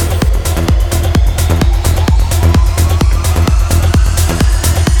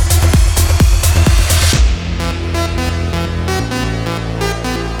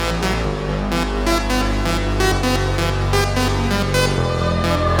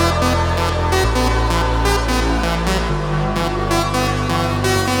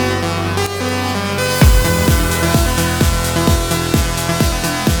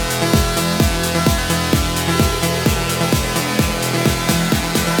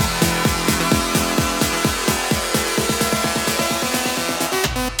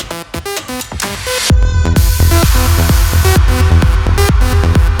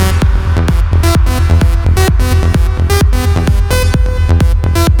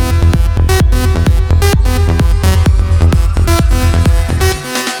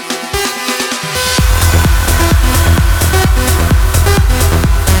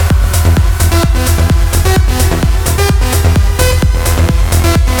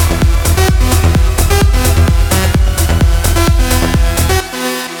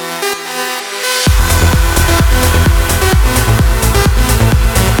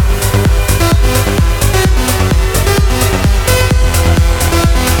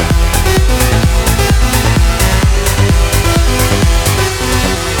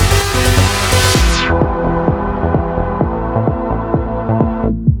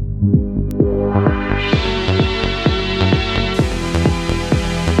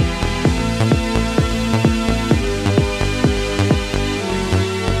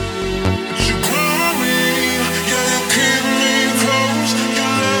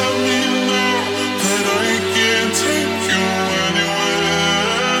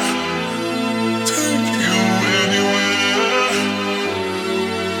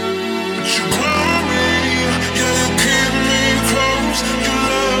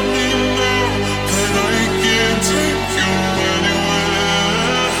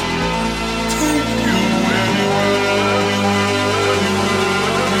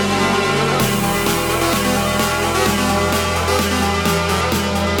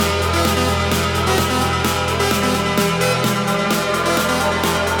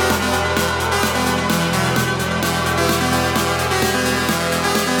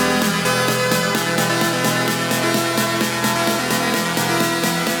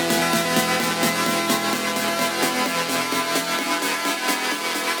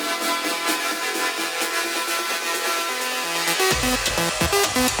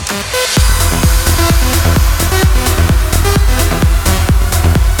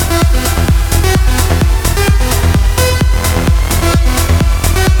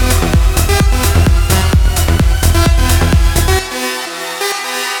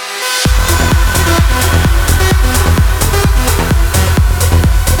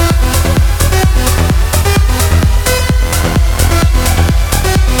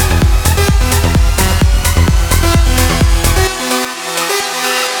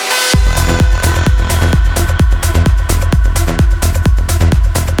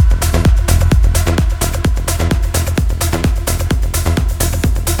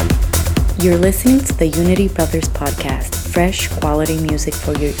 You're listening to the Unity Brothers podcast, fresh quality music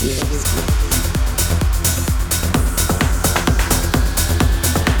for your ears.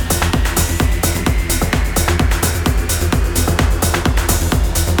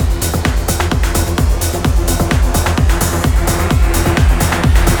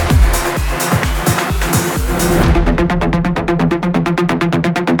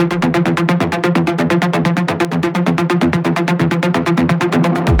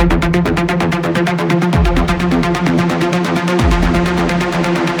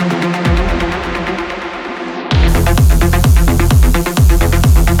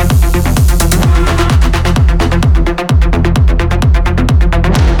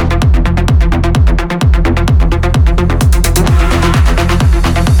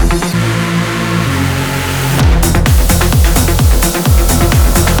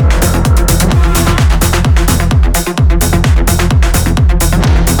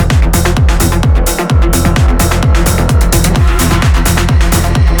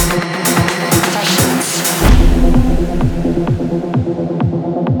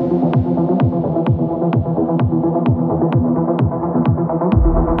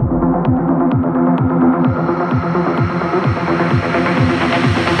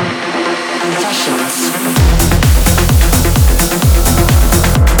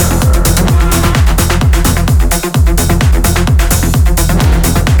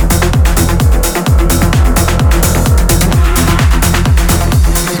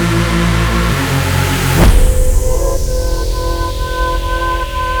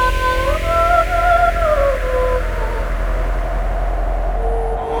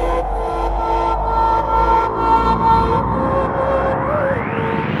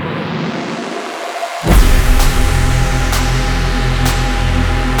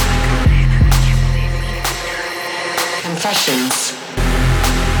 Confessions.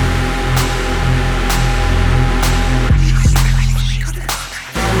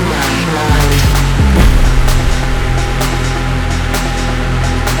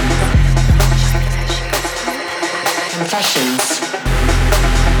 Confessions.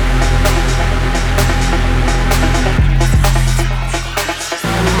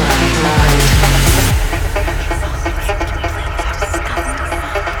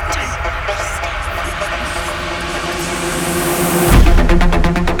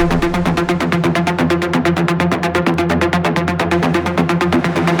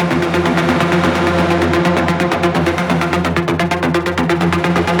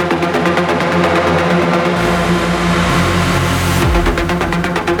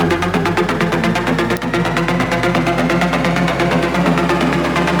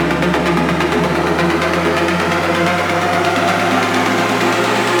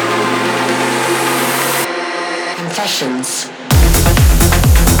 Confessions.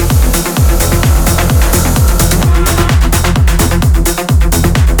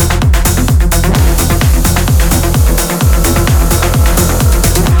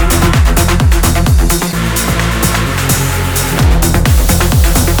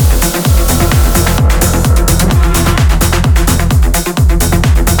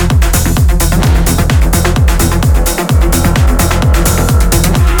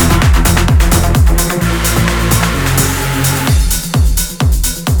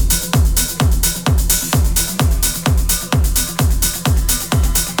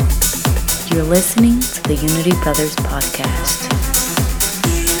 You're listening to the Unity Brothers podcast.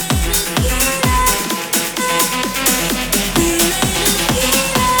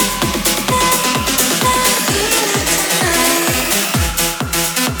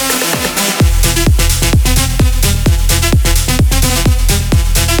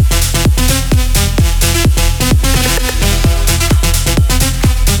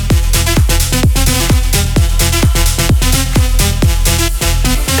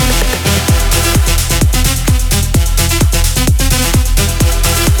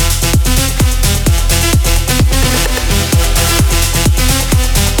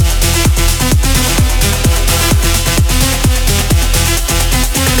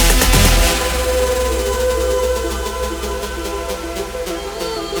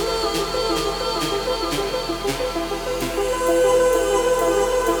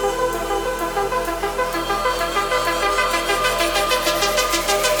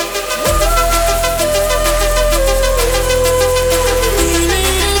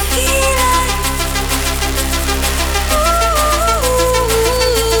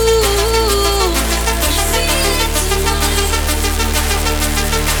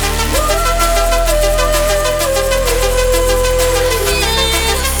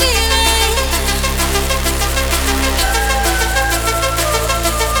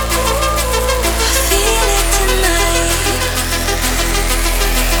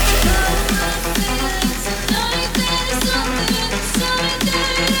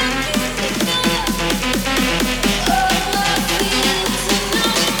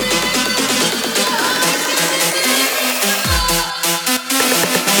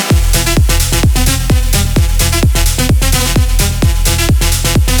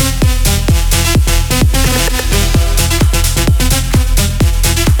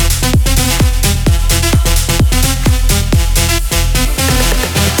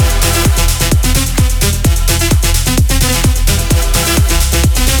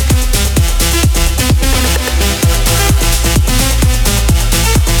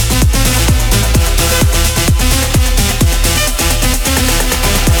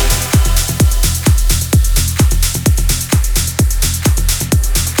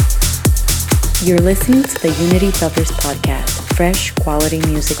 You're listening to the Unity Brothers podcast, fresh quality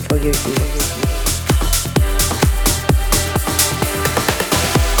music for your ears.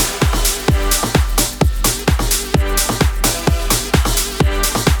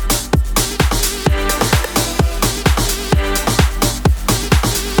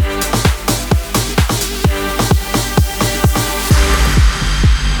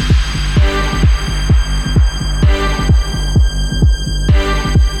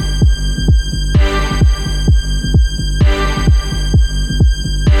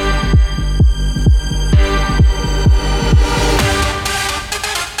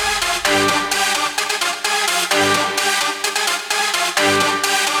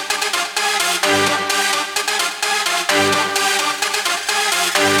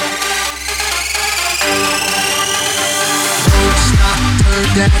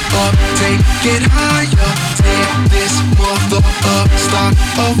 that up, take it higher. Tear this mother up, start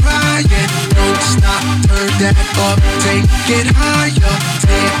a riot. Don't stop, turn that up, take it higher.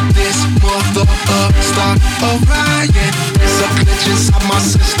 Tear this mother up, start a riot. There's a glitch inside my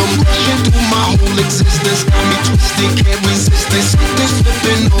system, rushing through my whole existence. Got me twisted, can't resist this. Something's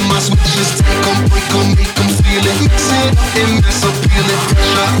flipping on my switches. Take 'em, break 'em, make 'em feel it. Mix it up and mess up, feel it.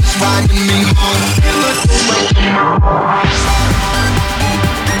 Pressure is riding me hard. Feel it go right to my heart.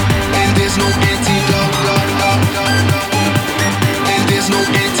 And there's no antidote, and there's no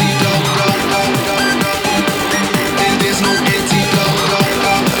antidote, and there's no antidote,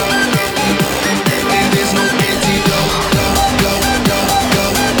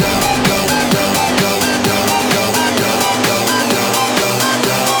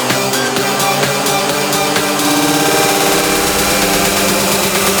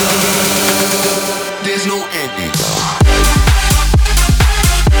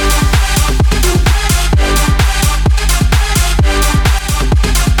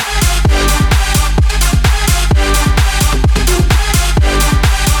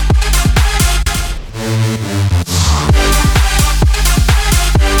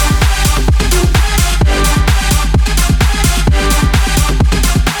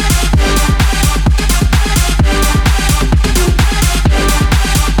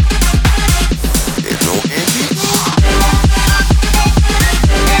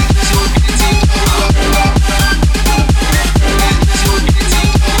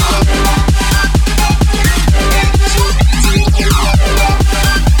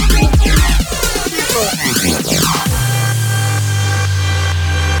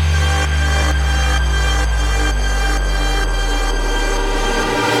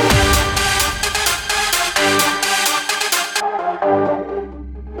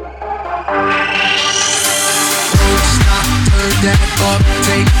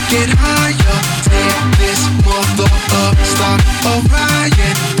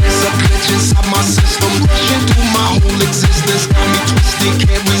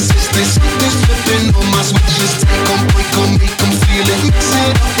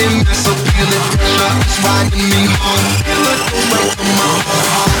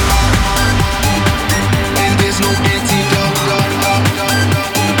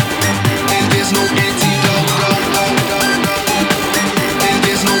 and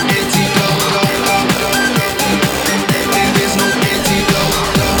there's no antidote. There's no antidote.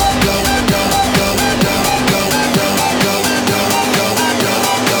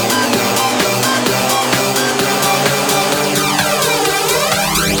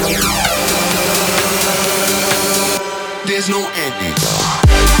 There's no antidote.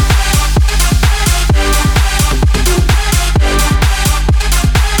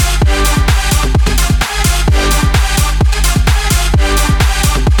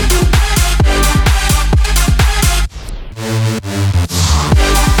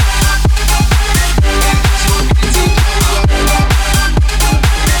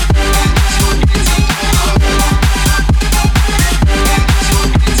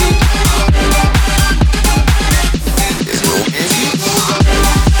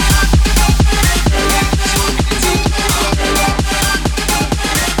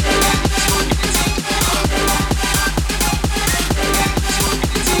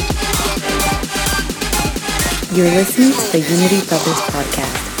 You're listening to the Unity Brothers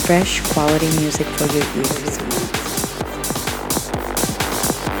podcast, fresh quality music for your ears.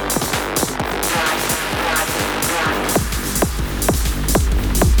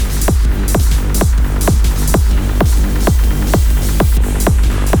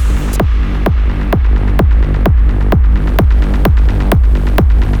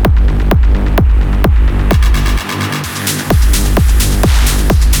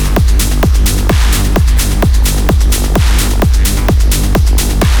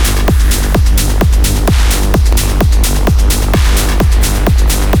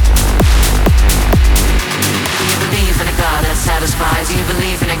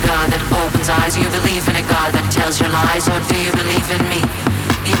 believe in a God that opens eyes? Do you believe in a God that tells your lies? Or do you believe in me?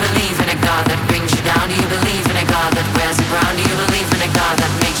 Do you believe in a God that brings you down? Do you believe in a God that wears the crown? Do you believe in a God that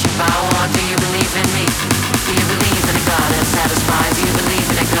makes you bow? Or do you believe in me? Do you believe in a God that satisfies? Do you believe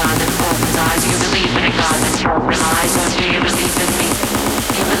in a God that opens eyes? Do you believe in a God that tells your lies? Or do you believe in me?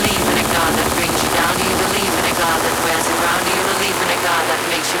 Do you believe in a God that brings you down? Do you believe in a God that wears the crown? Do you believe in a God that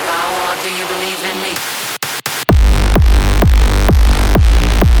makes you bow? Or do you believe in me?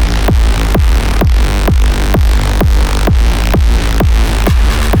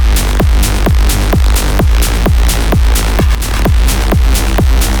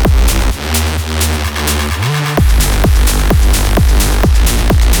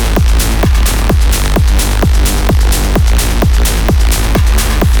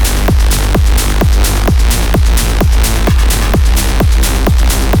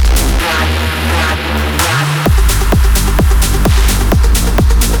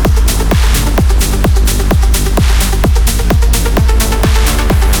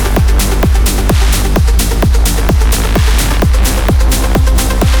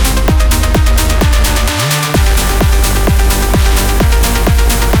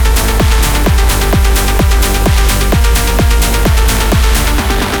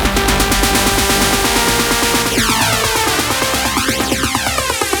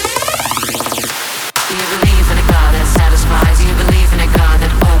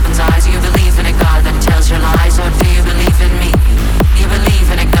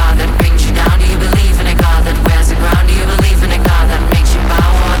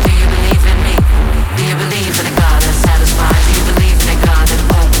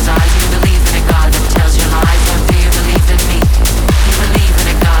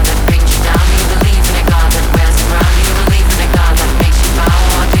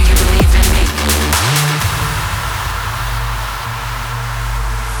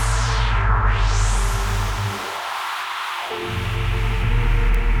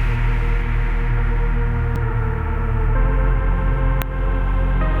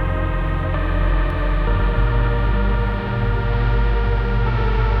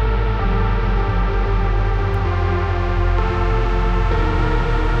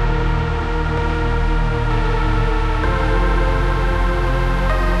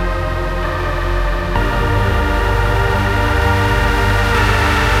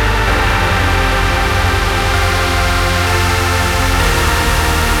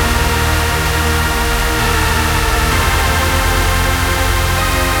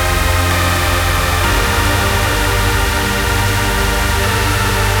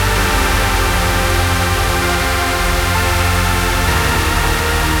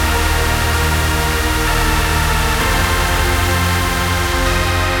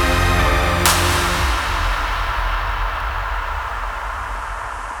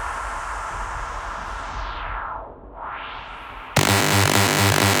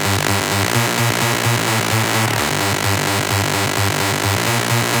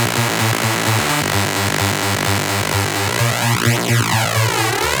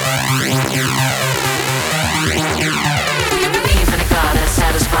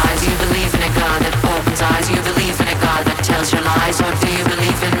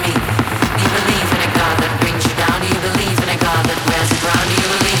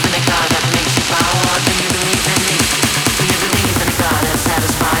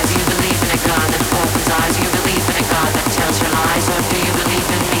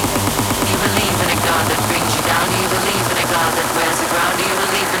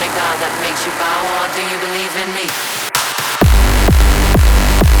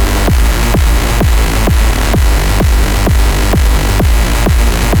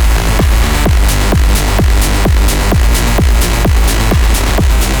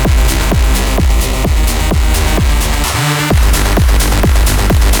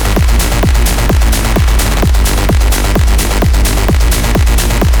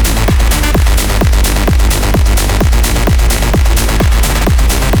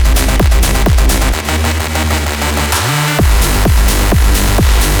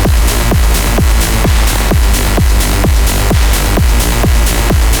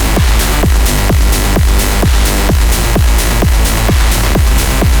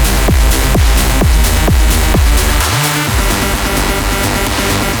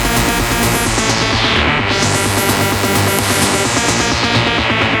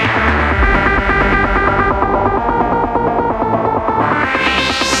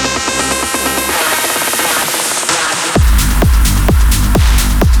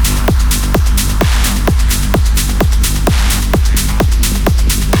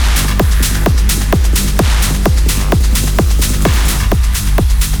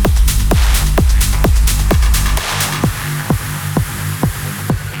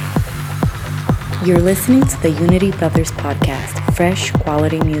 You're listening to the Unity Brothers podcast, fresh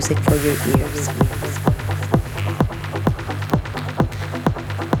quality music for your ears.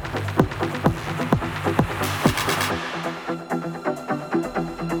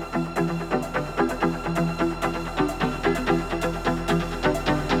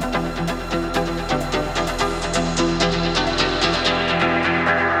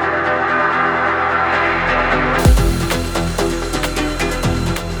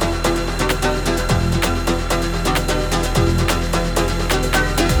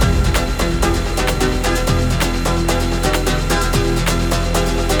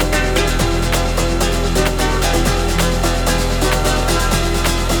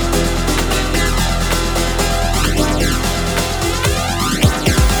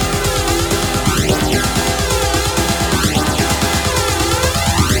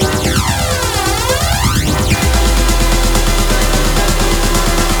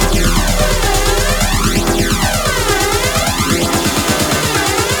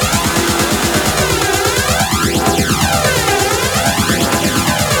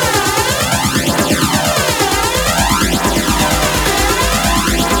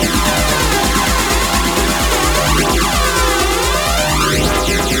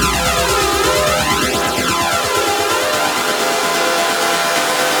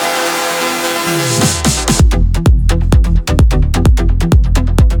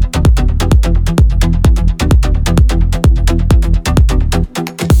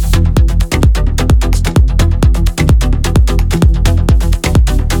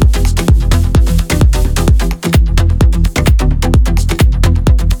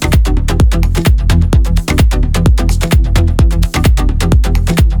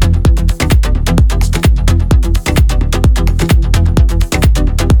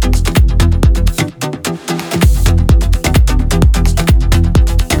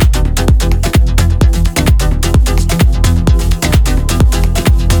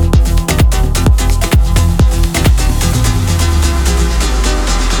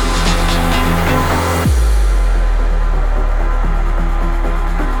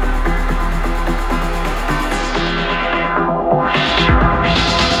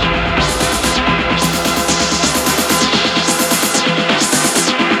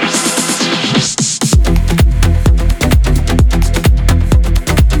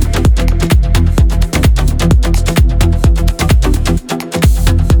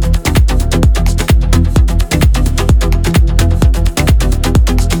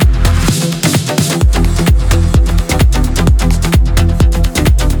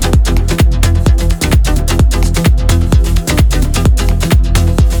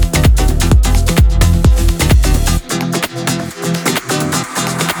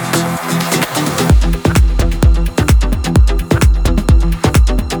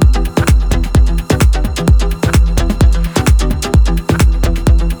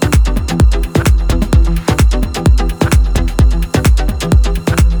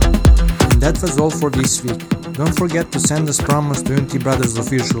 That was all for this week. Don't forget to send us promos to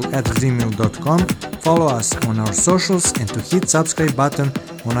unitybrothersoficial@gmail.com, follow us on our socials, and to hit subscribe button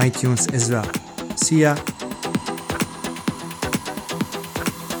on iTunes as well. See ya!